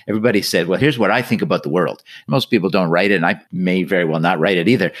that. Everybody said, well, here's what I think about the world. Most people don't write it, and I may very well not write it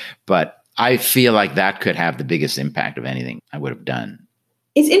either. But I feel like that could have the biggest impact of anything I would have done.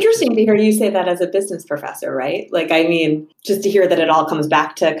 It's interesting to hear you say that as a business professor, right? Like, I mean, just to hear that it all comes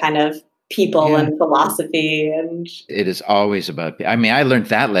back to kind of people and philosophy, and it is always about. I mean, I learned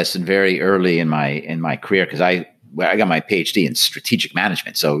that lesson very early in my career, because I got my PhD in strategic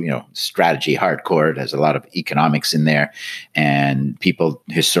management. So strategy, hardcore. It has a lot of economics in there, and people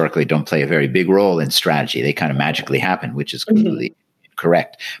historically don't play a very big role in strategy. They kind of magically happen, which is completely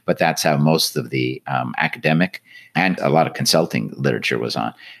correct. But that's how most of the academic and a lot of consulting literature was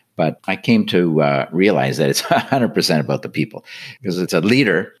on. But I came to realize that it's 100% about the people, because it's a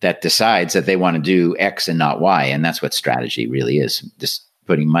leader that decides that they want to do X and not Y. And that's what strategy really is. Just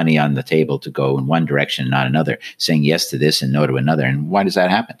putting money on the table to go in one direction and not another, saying yes to this and no to another. And why does that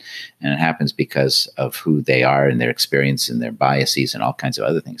happen? And it happens because of who they are and their experience and their biases and all kinds of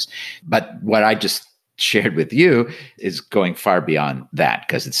other things. But what I just shared with you is going far beyond that,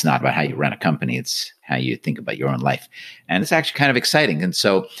 because it's not about how you run a company. It's how you think about your own life. And it's actually kind of exciting. And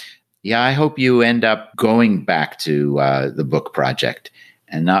so, yeah, I hope you end up going back to the book project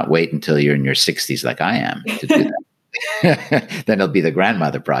and not wait until you're in your 60s like I am to do that. Then it'll be the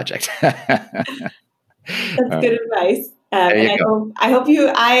grandmother project. That's good advice. And I hope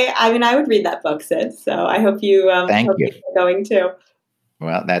you, I mean, I would read that book, Sid. So I hope you, Thank you. You're going to.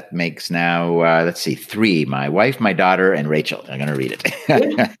 Well, that makes now, let's see, 3, my wife, my daughter, and Rachel are going to read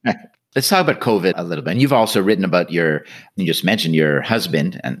it. Let's talk about COVID a little bit. And you've also written about you just mentioned your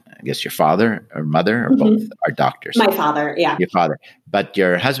husband, and I guess your father or mother, or both are doctors. My father, yeah. Your father. But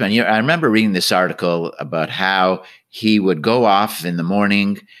your husband, I remember reading this article about how he would go off in the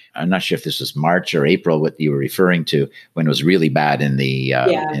morning. I'm not sure if this was March or April, what you were referring to, when it was really bad in the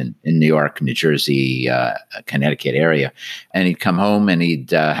in New York, New Jersey, Connecticut area. And he'd come home and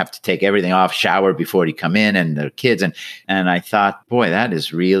he'd have to take everything off, shower before he'd come in, and the kids. And I thought, boy, that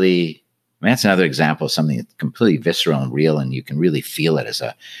is really... that's another example of something that's completely visceral and real, and you can really feel it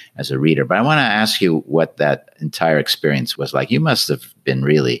as a reader. But I want to ask you what that entire experience was like. You must have been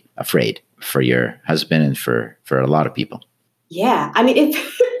really afraid for your husband and for a lot of people. Yeah, I mean, it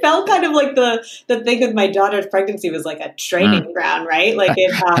felt kind of like the thing with my daughter's pregnancy was like a Mm. training ground, right? Like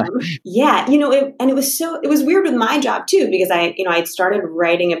yeah, and it was weird with my job too because I'd started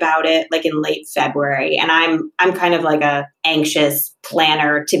writing about it like in late February, and I'm kind of like a anxious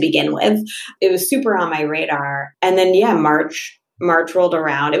planner to begin with. It was super on my radar, and then yeah, March rolled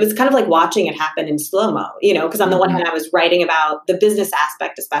around. It was kind of like watching it happen in slow mo, because on the one hand, I was writing about the business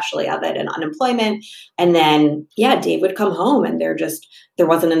aspect, especially of it, and unemployment. And then, yeah, Dave would come home and there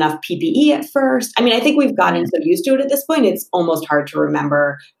wasn't enough PPE at first. I mean, I think we've gotten so used to it at this point, it's almost hard to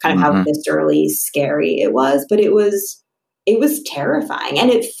remember kind of how Mm-hmm. viscerally scary it was, but it was terrifying.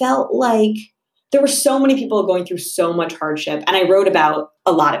 And it felt like there were so many people going through so much hardship. And I wrote about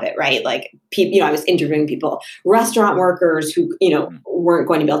a lot of it, right? Like, I was interviewing people, restaurant workers who, weren't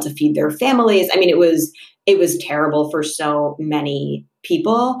going to be able to feed their families. I mean, it was terrible for so many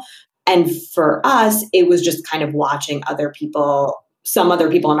people. And for us, it was just kind of watching some other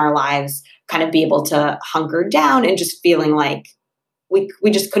people in our lives kind of be able to hunker down and just feeling like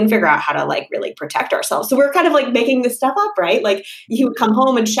we just couldn't figure out how to like really protect ourselves. So we're kind of like making this stuff up, right? Like you would come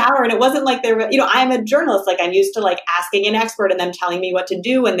home and shower and it wasn't like I'm a journalist. Like I'm used to like asking an expert and them telling me what to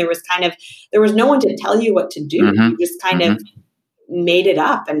do. And there was no one to tell you what to do. Mm-hmm. You just kind Mm-hmm. of made it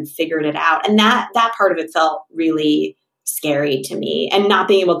up and figured it out. And that part of it felt really scary to me. And not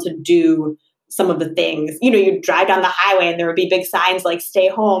being able to do some of the things, you'd drive down the highway and there would be big signs like stay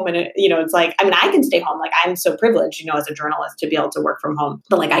home. And it's like, I mean, I can stay home. Like I'm so privileged, as a journalist to be able to work from home,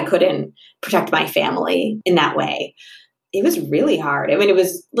 but like I couldn't protect my family in that way. It was really hard. I mean, it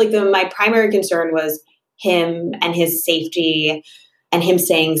was like my primary concern was him and his safety and him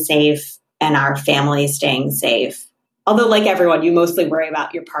staying safe and our family staying safe. Although, like everyone, you mostly worry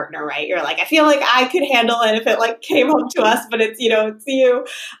about your partner, right? You're like, I feel like I could handle it if it like came home to us, but it's you.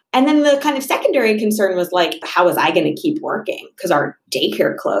 And then the kind of secondary concern was like, how was I going to keep working? Because our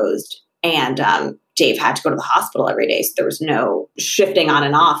daycare closed and Dave had to go to the hospital every day. So there was no shifting on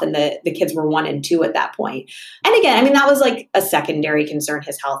and off. And the kids were 1 and 2 at that point. And again, I mean, that was like a secondary concern.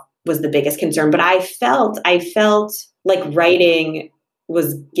 His health was the biggest concern. But I felt like writing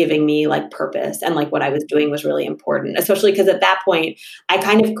was giving me like purpose and like what I was doing was really important, especially because at that point I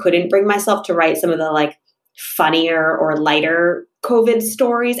kind of couldn't bring myself to write some of the like funnier or lighter COVID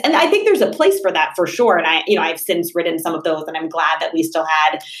stories. And I think there's a place for that for sure. And I've since written some of those and I'm glad that we still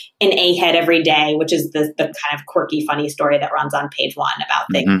had an A head every day, which is the kind of quirky, funny story that runs on page 1 about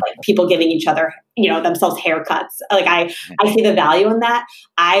things like people giving each other, themselves haircuts. Like I see the value in that.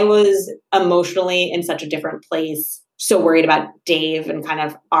 I was emotionally in such a different place, so worried about Dave and kind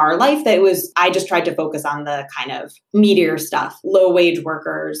of our life that I just tried to focus on the kind of meatier stuff, low wage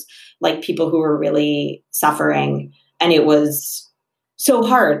workers, like people who were really suffering. And it was so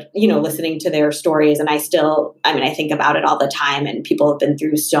hard, listening to their stories. And I think about it all the time and people have been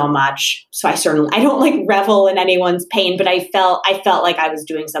through so much. So I don't like revel in anyone's pain, but I felt like I was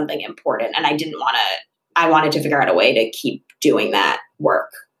doing something important and I wanted to figure out a way to keep doing that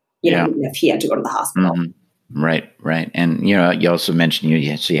work, even if he had to go to the hospital. Mm-hmm. Right. And, you also mentioned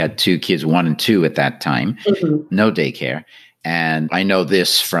you had 2 kids, 1 and 2 at that time, no daycare. And I know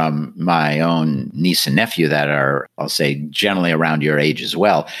this from my own niece and nephew that are, I'll say, generally around your age as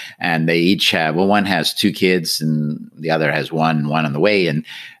well. And they each have, one has 2 kids and the other has one on the way. And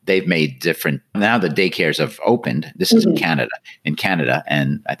they've made different, now the daycares have opened. This is in Canada.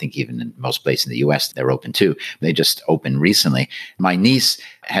 And I think even in most places in the US, they're open too. They just opened recently. My niece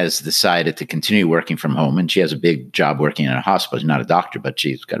has decided to continue working from home and she has a big job working in a hospital. She's not a doctor, but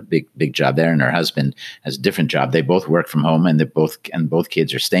she's got a big job there. And her husband has a different job. They both work from home and both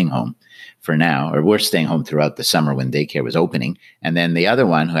kids are staying home for now, or we're staying home throughout the summer when daycare was opening. And then the other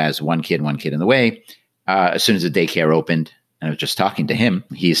one who has one kid in the way, as soon as the daycare opened, and I was just talking to him,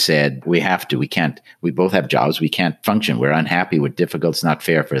 he said, we can't, we both have jobs. We can't function. We're unhappy. We're difficult. It's not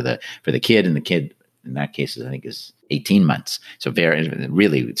fair for the kid. And the kid in that case, I think is 18 months. So very,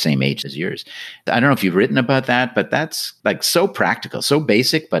 really the same age as yours. I don't know if you've written about that, but that's like so practical, so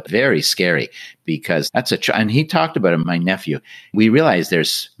basic, but very scary because that's and he talked about it, my nephew. We realize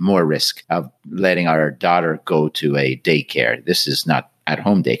there's more risk of letting our daughter go to a daycare. This is not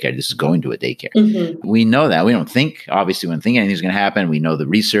at-home daycare. This is going to a daycare. We know that. We don't think anything's going to happen. We know the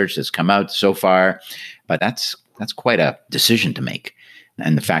research that's come out so far, but that's quite a decision to make.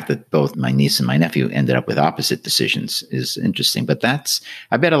 And the fact that both my niece and my nephew ended up with opposite decisions is interesting. But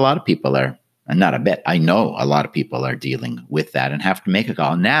I bet a lot of people are, and not a bet, I know a lot of people are dealing with that and have to make a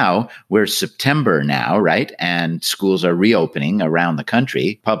call. Now, we're September now, right? And schools are reopening around the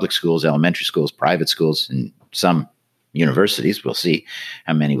country, public schools, elementary schools, private schools, and some universities. We'll see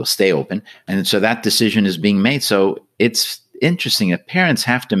how many will stay open. And so that decision is being made. So it's interesting that parents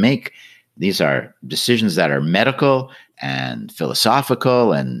have to make. These are decisions that are medical and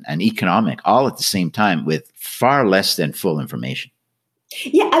philosophical and economic all at the same time with far less than full information.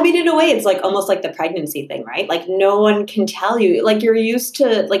 Yeah, I mean, in a way, it's like almost like the pregnancy thing, right? Like no one can tell you. Like you're used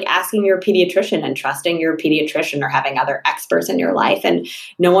to like asking your pediatrician and trusting your pediatrician or having other experts in your life, and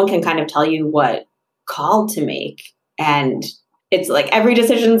no one can kind of tell you what call to make. And it's like every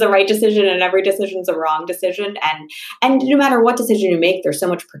decision's a right decision and every decision's a wrong decision. And no matter what decision you make, there's so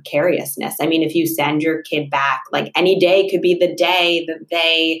much precariousness. I mean, if you send your kid back, like any day could be the day that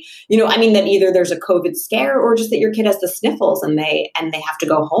they, I mean, that either there's a COVID scare or just that your kid has the sniffles and they have to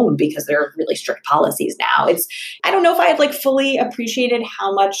go home because there are really strict policies now. I don't know if I have like fully appreciated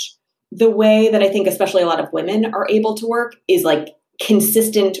how much the way that I think especially a lot of women are able to work is like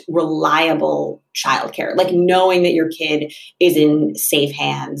consistent, reliable childcare, like knowing that your kid is in safe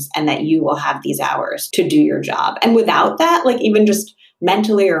hands and that you will have these hours to do your job. And without that, like even just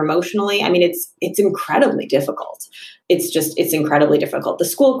mentally or emotionally, I mean, it's incredibly difficult. It's incredibly difficult. The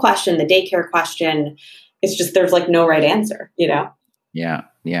school question, the daycare question, it's just, there's like no right answer, Yeah.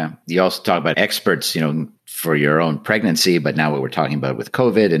 Yeah. You also talk about experts, for your own pregnancy, but now what we're talking about with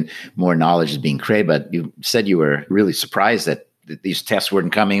COVID and more knowledge is being created. But you said you were really surprised that these tests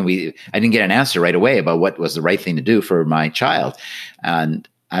weren't coming. I didn't get an answer right away about what was the right thing to do for my child. And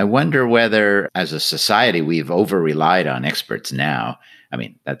I wonder whether as a society, we've over-relied on experts now. I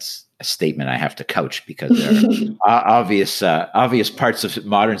mean, that's a statement I have to couch because there are obvious parts of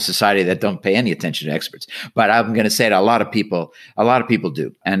modern society that don't pay any attention to experts. But I'm going to say that a lot of people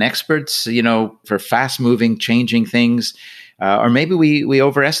do. And experts, for fast-moving, changing things, or maybe we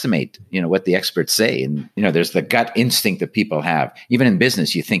overestimate, what the experts say. And, there's the gut instinct that people have. Even in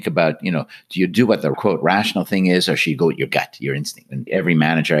business, you think about, do you do what the quote rational thing is, or should you go with your gut, your instinct? And every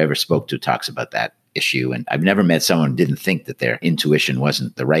manager I ever spoke to talks about that issue. And I've never met someone who didn't think that their intuition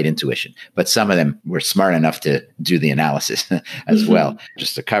wasn't the right intuition. But some of them were smart enough to do the analysis as well,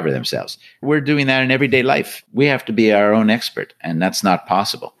 just to cover themselves. We're doing that in everyday life. We have to be our own expert, and that's not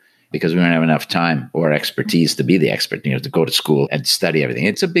possible, because we don't have enough time or expertise to be the expert, to go to school and study everything.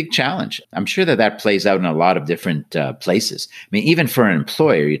 It's a big challenge. I'm sure that plays out in a lot of different places. I mean, even for an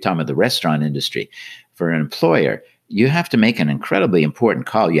employer, you're talking about the restaurant industry. For an employer, you have to make an incredibly important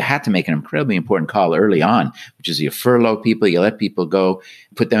call. You had to make an incredibly important call early on, which is you furlough people, you let people go,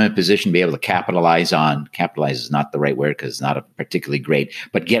 put them in a position to be able to capitalize is not the right word because it's not a particularly great,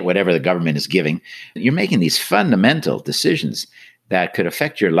 but get whatever the government is giving. You're making these fundamental decisions that could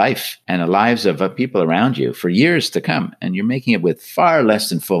affect your life and the lives of people around you for years to come. And you're making it with far less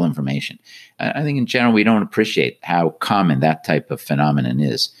than full information. I think in general, we don't appreciate how common that type of phenomenon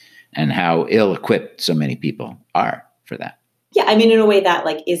is and how ill-equipped so many people are for that. Yeah, I mean, in a way that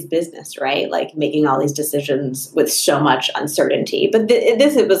like is business, right? Like making all these decisions with so much uncertainty. But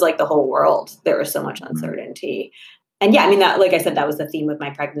it was like the whole world. There was so much uncertainty. And yeah, I mean, that, like I said, that was the theme with my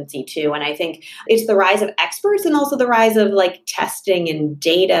pregnancy too. And I think it's the rise of experts and also the rise of like testing and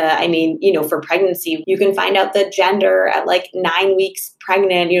data. I mean, for pregnancy, you can find out the gender at like 9 weeks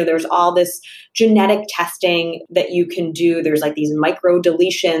pregnant. There's all this genetic testing that you can do. There's like these micro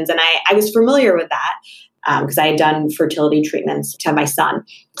deletions. And I was familiar with that because I had done fertility treatments to my son.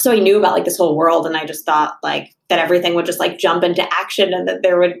 So I knew about like this whole world. And I just thought like that everything would just like jump into action and that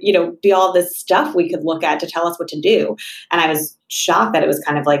there would, be all this stuff we could look at to tell us what to do. And I was shocked that it was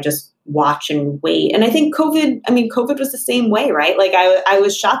kind of like just watch and wait. And I think COVID was the same way, right? Like I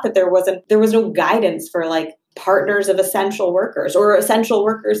was shocked that there was no guidance for like partners of essential workers or essential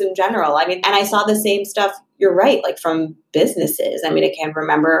workers in general. I mean, and I saw the same stuff, you're right, like from businesses. I mean, I can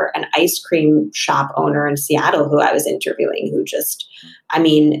remember an ice cream shop owner in Seattle who I was interviewing who just,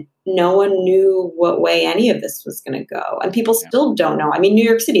 no one knew what way any of this was going to go. And people still don't know. I mean, New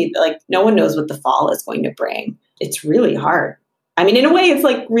York City, like no one knows what the fall is going to bring. It's really hard. I mean, in a way, it's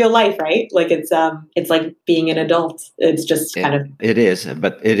like real life, right? Like it's like being an adult. It's just kind of. It is,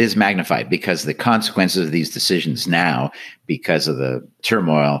 but it is magnified because the consequences of these decisions now, because of the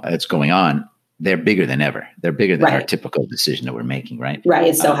turmoil that's going on, they're bigger than ever. They're bigger than our typical decision that we're making, right? Right.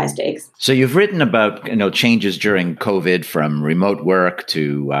 It's so high stakes. So you've written about, changes during COVID from remote work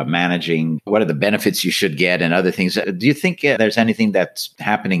to managing what are the benefits you should get and other things. Do you think there's anything that's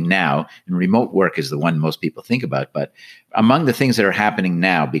happening now? And remote work is the one most people think about. But among the things that are happening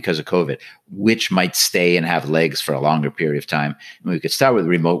now because of COVID, which might stay and have legs for a longer period of time? We could start with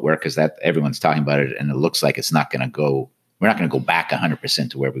remote work because that everyone's talking about it and it looks like it's not going to go. We're not going to go back 100%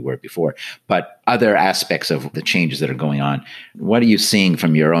 to where we were before, but other aspects of the changes that are going on. What are you seeing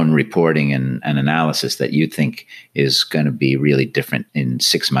from your own reporting and analysis that you think is going to be really different in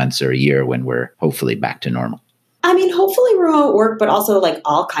 6 months or a year when we're hopefully back to normal? I mean, hopefully remote work, but also like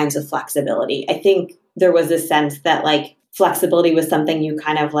all kinds of flexibility. I think there was a sense that like flexibility was something you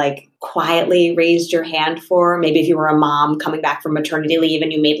kind of like quietly raised your hand for. Maybe if you were a mom coming back from maternity leave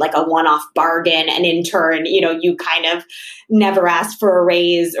and you made like a one-off bargain, and in turn, you kind of never asked for a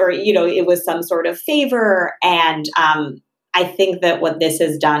raise, or, it was some sort of favor. And I think that what this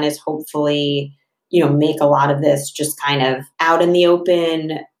has done is hopefully make a lot of this just kind of out in the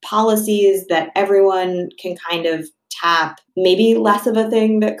open policies that everyone can kind of tap, maybe less of a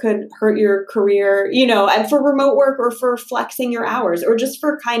thing that could hurt your career, and for remote work or for flexing your hours or just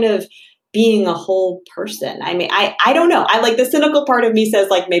for kind of being a whole person. I mean, I don't know. I like the cynical part of me says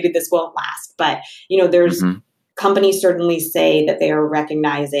like, maybe this won't last, but there's companies certainly say that they are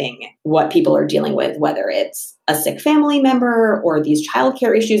recognizing what people are dealing with, whether it's a sick family member or these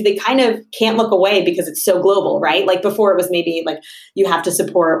childcare issues. They kind of can't look away because it's so global, right? Like before it was maybe like you have to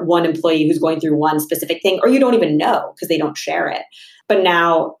support one employee who's going through one specific thing, or you don't even know because they don't share it. But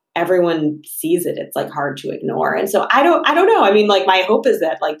now everyone sees it. It's like hard to ignore. And so I don't know. I mean, like my hope is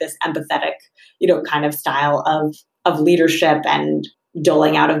that like this empathetic, kind of style of leadership and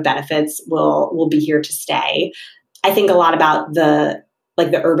doling out of benefits will be here to stay. I think a lot about the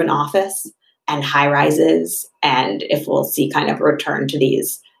urban office and high rises, and if we'll see kind of a return to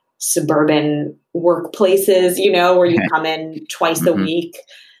these suburban workplaces, where you come in twice a week,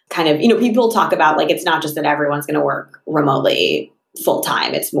 kind of, people talk about like, it's not just that everyone's going to work remotely full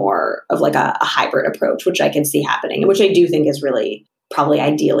time. It's more of like a hybrid approach, which I can see happening, and which I do think is really probably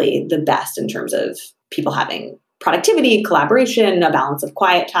ideally the best in terms of people having productivity, collaboration, a balance of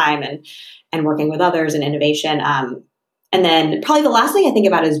quiet time and working with others and innovation. And then probably the last thing I think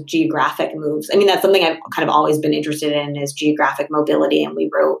about is geographic moves. I mean, that's something I've kind of always been interested in is geographic mobility. And we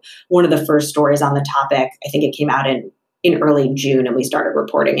wrote one of the first stories on the topic. I think it came out in early June, and we started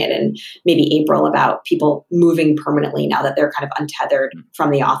reporting it in maybe April about people moving permanently now that they're kind of untethered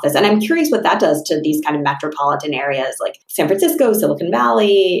from the office. And I'm curious what that does to these kind of metropolitan areas like San Francisco, Silicon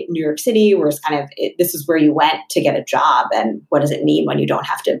Valley, New York City, where it's kind of, this is where you went to get a job. And what does it mean when you don't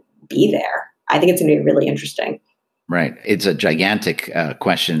have to be there? I think it's going to be really interesting. Right. It's a gigantic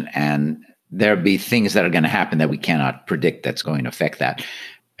question, and there'll be things that are going to happen that we cannot predict that's going to affect that.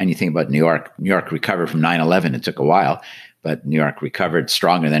 And you think about New York. New York recovered from 9/11. It took a while, but New York recovered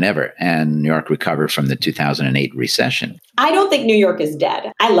stronger than ever. And New York recovered from the 2008 recession. I don't think New York is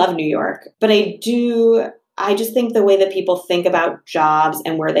dead. I love New York, but I just think the way that people think about jobs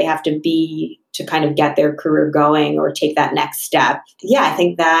and where they have to be to kind of get their career going or take that next step. Yeah, I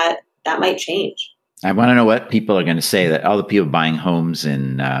think that might change. I want to know what people are going to say, that all the people buying homes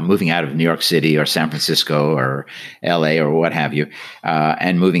and moving out of New York City or San Francisco or LA or what have you,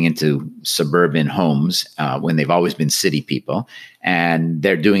 and moving into suburban homes when they've always been city people. And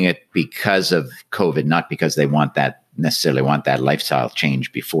they're doing it because of COVID, not because they necessarily want that lifestyle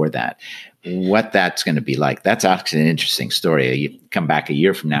change before that. What that's going to be like. That's actually an interesting story. You come back a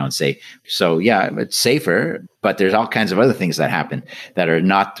year from now and say, so yeah, it's safer, but there's all kinds of other things that happen that are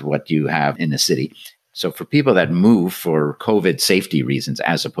not what you have in the city. So for people that move for COVID safety reasons,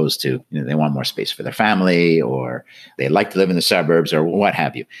 as opposed to, they want more space for their family, or they like to live in the suburbs or what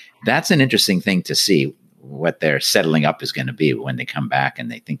have you, that's an interesting thing to see what their settling up is going to be when they come back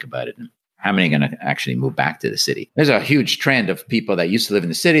and they think about it. How many are going to actually move back to the city? There's a huge trend of people that used to live in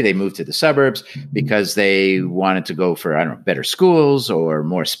the city. They moved to the suburbs because they wanted to go for, better schools or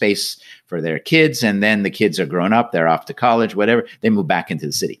more space for their kids. And then the kids are grown up. They're off to college, whatever. They move back into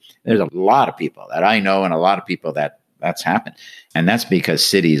the city. There's a lot of people that I know, and a lot of people that's happened. And that's because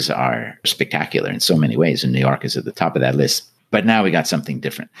cities are spectacular in so many ways. And New York is at the top of that list. But now we got something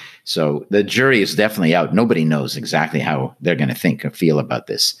different. So the jury is definitely out. Nobody knows exactly how they're going to think or feel about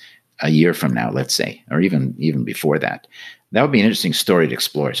this a year from now, let's say, or even before that. That would be an interesting story to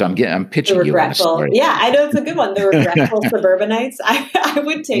explore. So I'm pitching you on a story. Yeah, I know it's a good one. The regretful suburbanites. I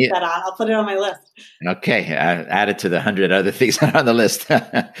would take that on. I'll put it on my list. Okay, add it to the 100 other things that are on the list.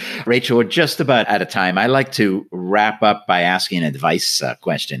 Rachel, we're just about out of time. I like to wrap up by asking an advice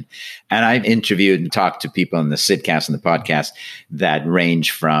question. And I've interviewed and talked to people in the Sidcast and the podcast that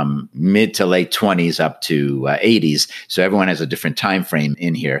range from mid to late 20s up to 80s. So everyone has a different time frame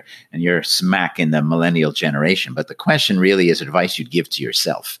in here, and you're smack in the millennial generation. But the question really is advice you'd give to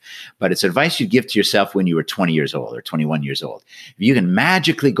yourself. But it's advice you'd give to yourself when you were 20 years old or 21 years old. If you can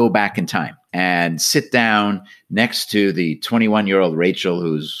magically go back in time and sit down next to the 21-year-old Rachel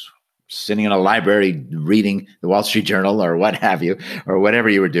who's sitting in a library reading the Wall Street Journal or what have you, or whatever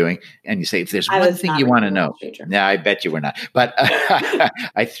you were doing, and you say, if there's one thing you want to know. No, I bet you were not. But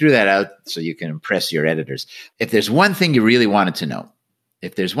I threw that out so you can impress your editors. If there's one thing you really wanted to know,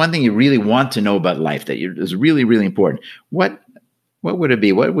 if there's one thing you really want to know about life is really, really important, what would it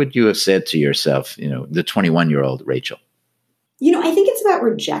be? What would you have said to yourself, the 21-year-old Rachel? I think it's about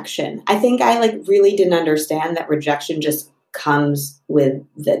rejection. I think I really didn't understand that rejection just comes with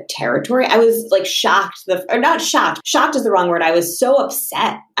the territory. I was shocked, or not shocked. Shocked is the wrong word. I was so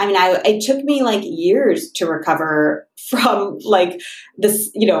upset. I mean, it took me years to recover from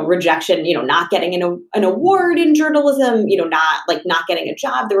this, rejection, not getting an award in journalism, not getting a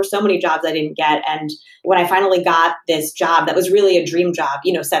job. There were so many jobs I didn't get. And when I finally got this job, that was really a dream job,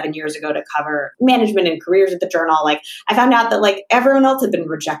 7 years ago, to cover management and careers at the Journal, I found out that everyone else had been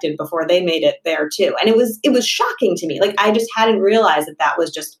rejected before they made it there too. And it was shocking to me. I just hadn't realized that was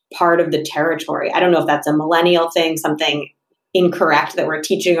just part of the territory. I don't know if that's a millennial thing, something incorrect that we're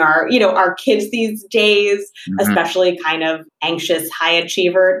teaching our kids these days, especially kind of anxious high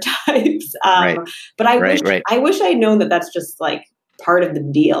achiever types. Right. But I wish I'd known that that's just part of the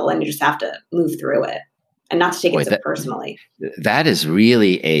deal, and you just have to move through it and not to take it so personally. That is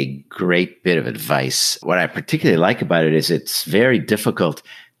really a great bit of advice. What I particularly like about it is it's very difficult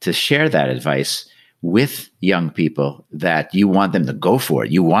to share that advice with young people, that you want them to go for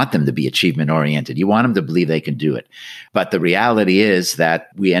it. You want them to be achievement oriented. You want them to believe they can do it. But the reality is that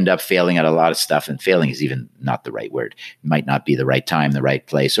we end up failing at a lot of stuff, and failing is even not the right word. It might not be the right time, the right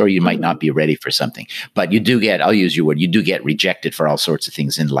place, or you might not be ready for something. But you do get, I'll use your word, you do get rejected for all sorts of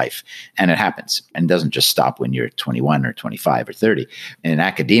things in life. And it happens. And it doesn't just stop when you're 21 or 25 or 30. In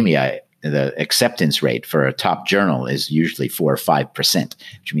academia, the acceptance rate for a top journal is usually 4 or 5%,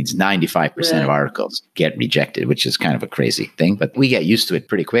 which means 95% of articles get rejected, which is kind of a crazy thing, but we get used to it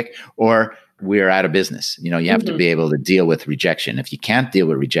pretty quick, or we're out of business. You have to be able to deal with rejection. If you can't deal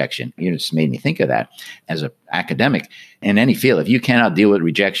with rejection, you just made me think of that as an academic in any field. If you cannot deal with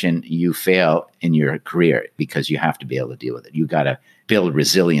rejection, you fail in your career, because you have to be able to deal with it. You got to build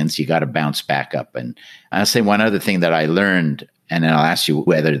resilience. You got to bounce back up. And I'll say one other thing that I learned, and then I'll ask you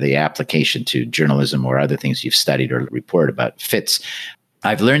whether the application to journalism or other things you've studied or report about fits.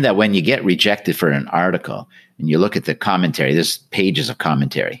 I've learned that when you get rejected for an article and you look at the commentary, there's pages of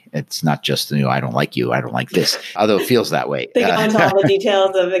commentary. It's not just, I don't like you, I don't like this, although it feels that way. They go into all the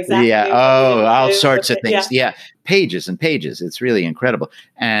details of exactly. Yeah. Oh, all sorts of things. Yeah. Pages and pages. It's really incredible.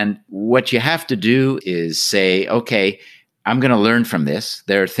 And what you have to do is say, okay, I'm going to learn from this.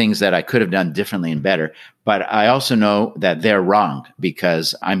 There are things that I could have done differently and better, but I also know that they're wrong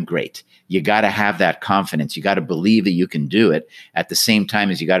because I'm great. You got to have that confidence. You got to believe that you can do it at the same time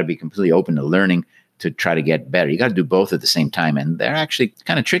as you got to be completely open to learning to try to get better. You got to do both at the same time. And they're actually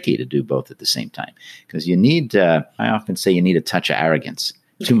kind of tricky to do both at the same time, because you need, I often say you need a touch of arrogance.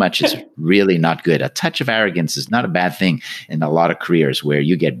 Too much is really not good. A touch of arrogance is not a bad thing in a lot of careers where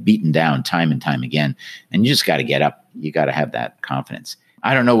you get beaten down time and time again, and you just got to get up. You got to have that confidence.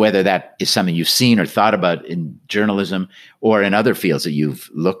 I don't know whether that is something you've seen or thought about in journalism or in other fields that you've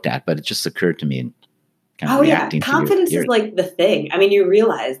looked at, but it just occurred to me. And kind of reacting confidence to is the thing. I mean, you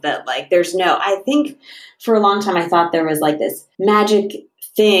realize that I think for a long time I thought there was this magic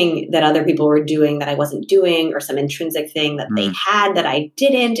thing that other people were doing that I wasn't doing, or some intrinsic thing that they had that I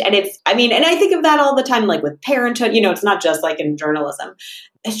didn't. And and I think of that all the time, with parenthood, it's not just in journalism.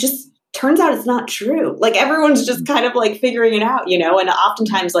 It's just, turns out it's not true. Everyone's just kind of figuring it out, and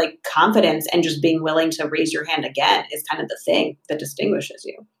oftentimes confidence and just being willing to raise your hand again is kind of the thing that distinguishes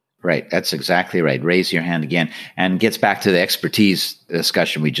you. Right. That's exactly right. Raise your hand again, and gets back to the expertise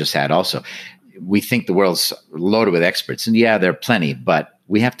discussion we just had also. We think the world's loaded with experts, and yeah, there are plenty, but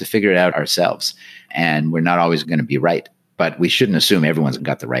we have to figure it out ourselves, and we're not always going to be right. But we shouldn't assume everyone's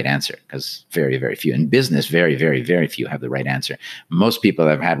got the right answer, because very, very few. In business, very, very, very few have the right answer. Most people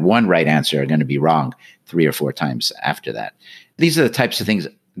that have had one right answer are going to be wrong 3 or 4 times after that. These are the types of things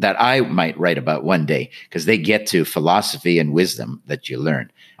that I might write about one day, because they get to philosophy and wisdom that you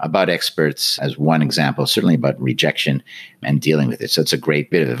learn about experts as one example, certainly about rejection and dealing with it. So it's a great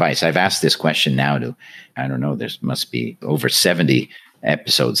bit of advice. I've asked this question now to, I don't know, there must be over 70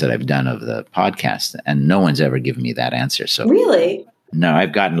 episodes that I've done of the podcast, and no one's ever given me that answer. So really, no,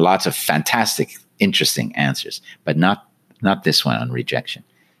 I've gotten lots of fantastic, interesting answers, but not this one on rejection.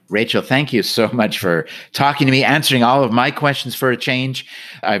 Rachel, thank you so much for talking to me, answering all of my questions for a change.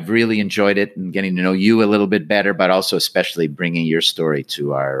 I've really enjoyed it, and getting to know you a little bit better, but also especially bringing your story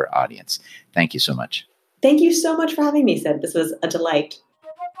to our audience. Thank you so much. Thank you so much for having me, Sid. This was a delight.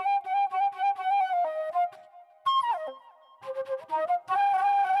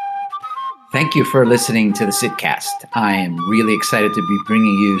 Thank you for listening to the Sidcast. I am really excited to be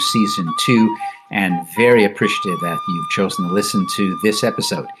bringing you season 2, and very appreciative that you've chosen to listen to this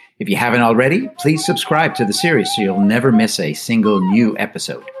episode. If you haven't already, please subscribe to the series so you'll never miss a single new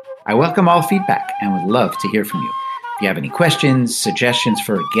episode. I welcome all feedback and would love to hear from you. If you have any questions, suggestions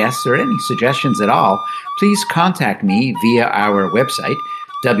for guests, or any suggestions at all, please contact me via our website,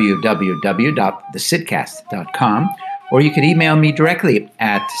 www.thesidcast.com, or you could email me directly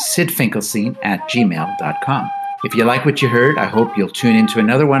at sidfinkelstein@gmail.com. If you like what you heard, I hope you'll tune into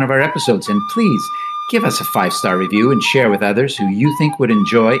another one of our episodes, and please give us a 5-star review and share with others who you think would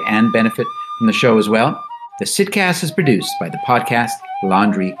enjoy and benefit from the show as well. The Sidcast is produced by the Podcast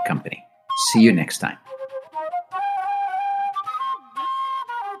Laundry Company. See you next time.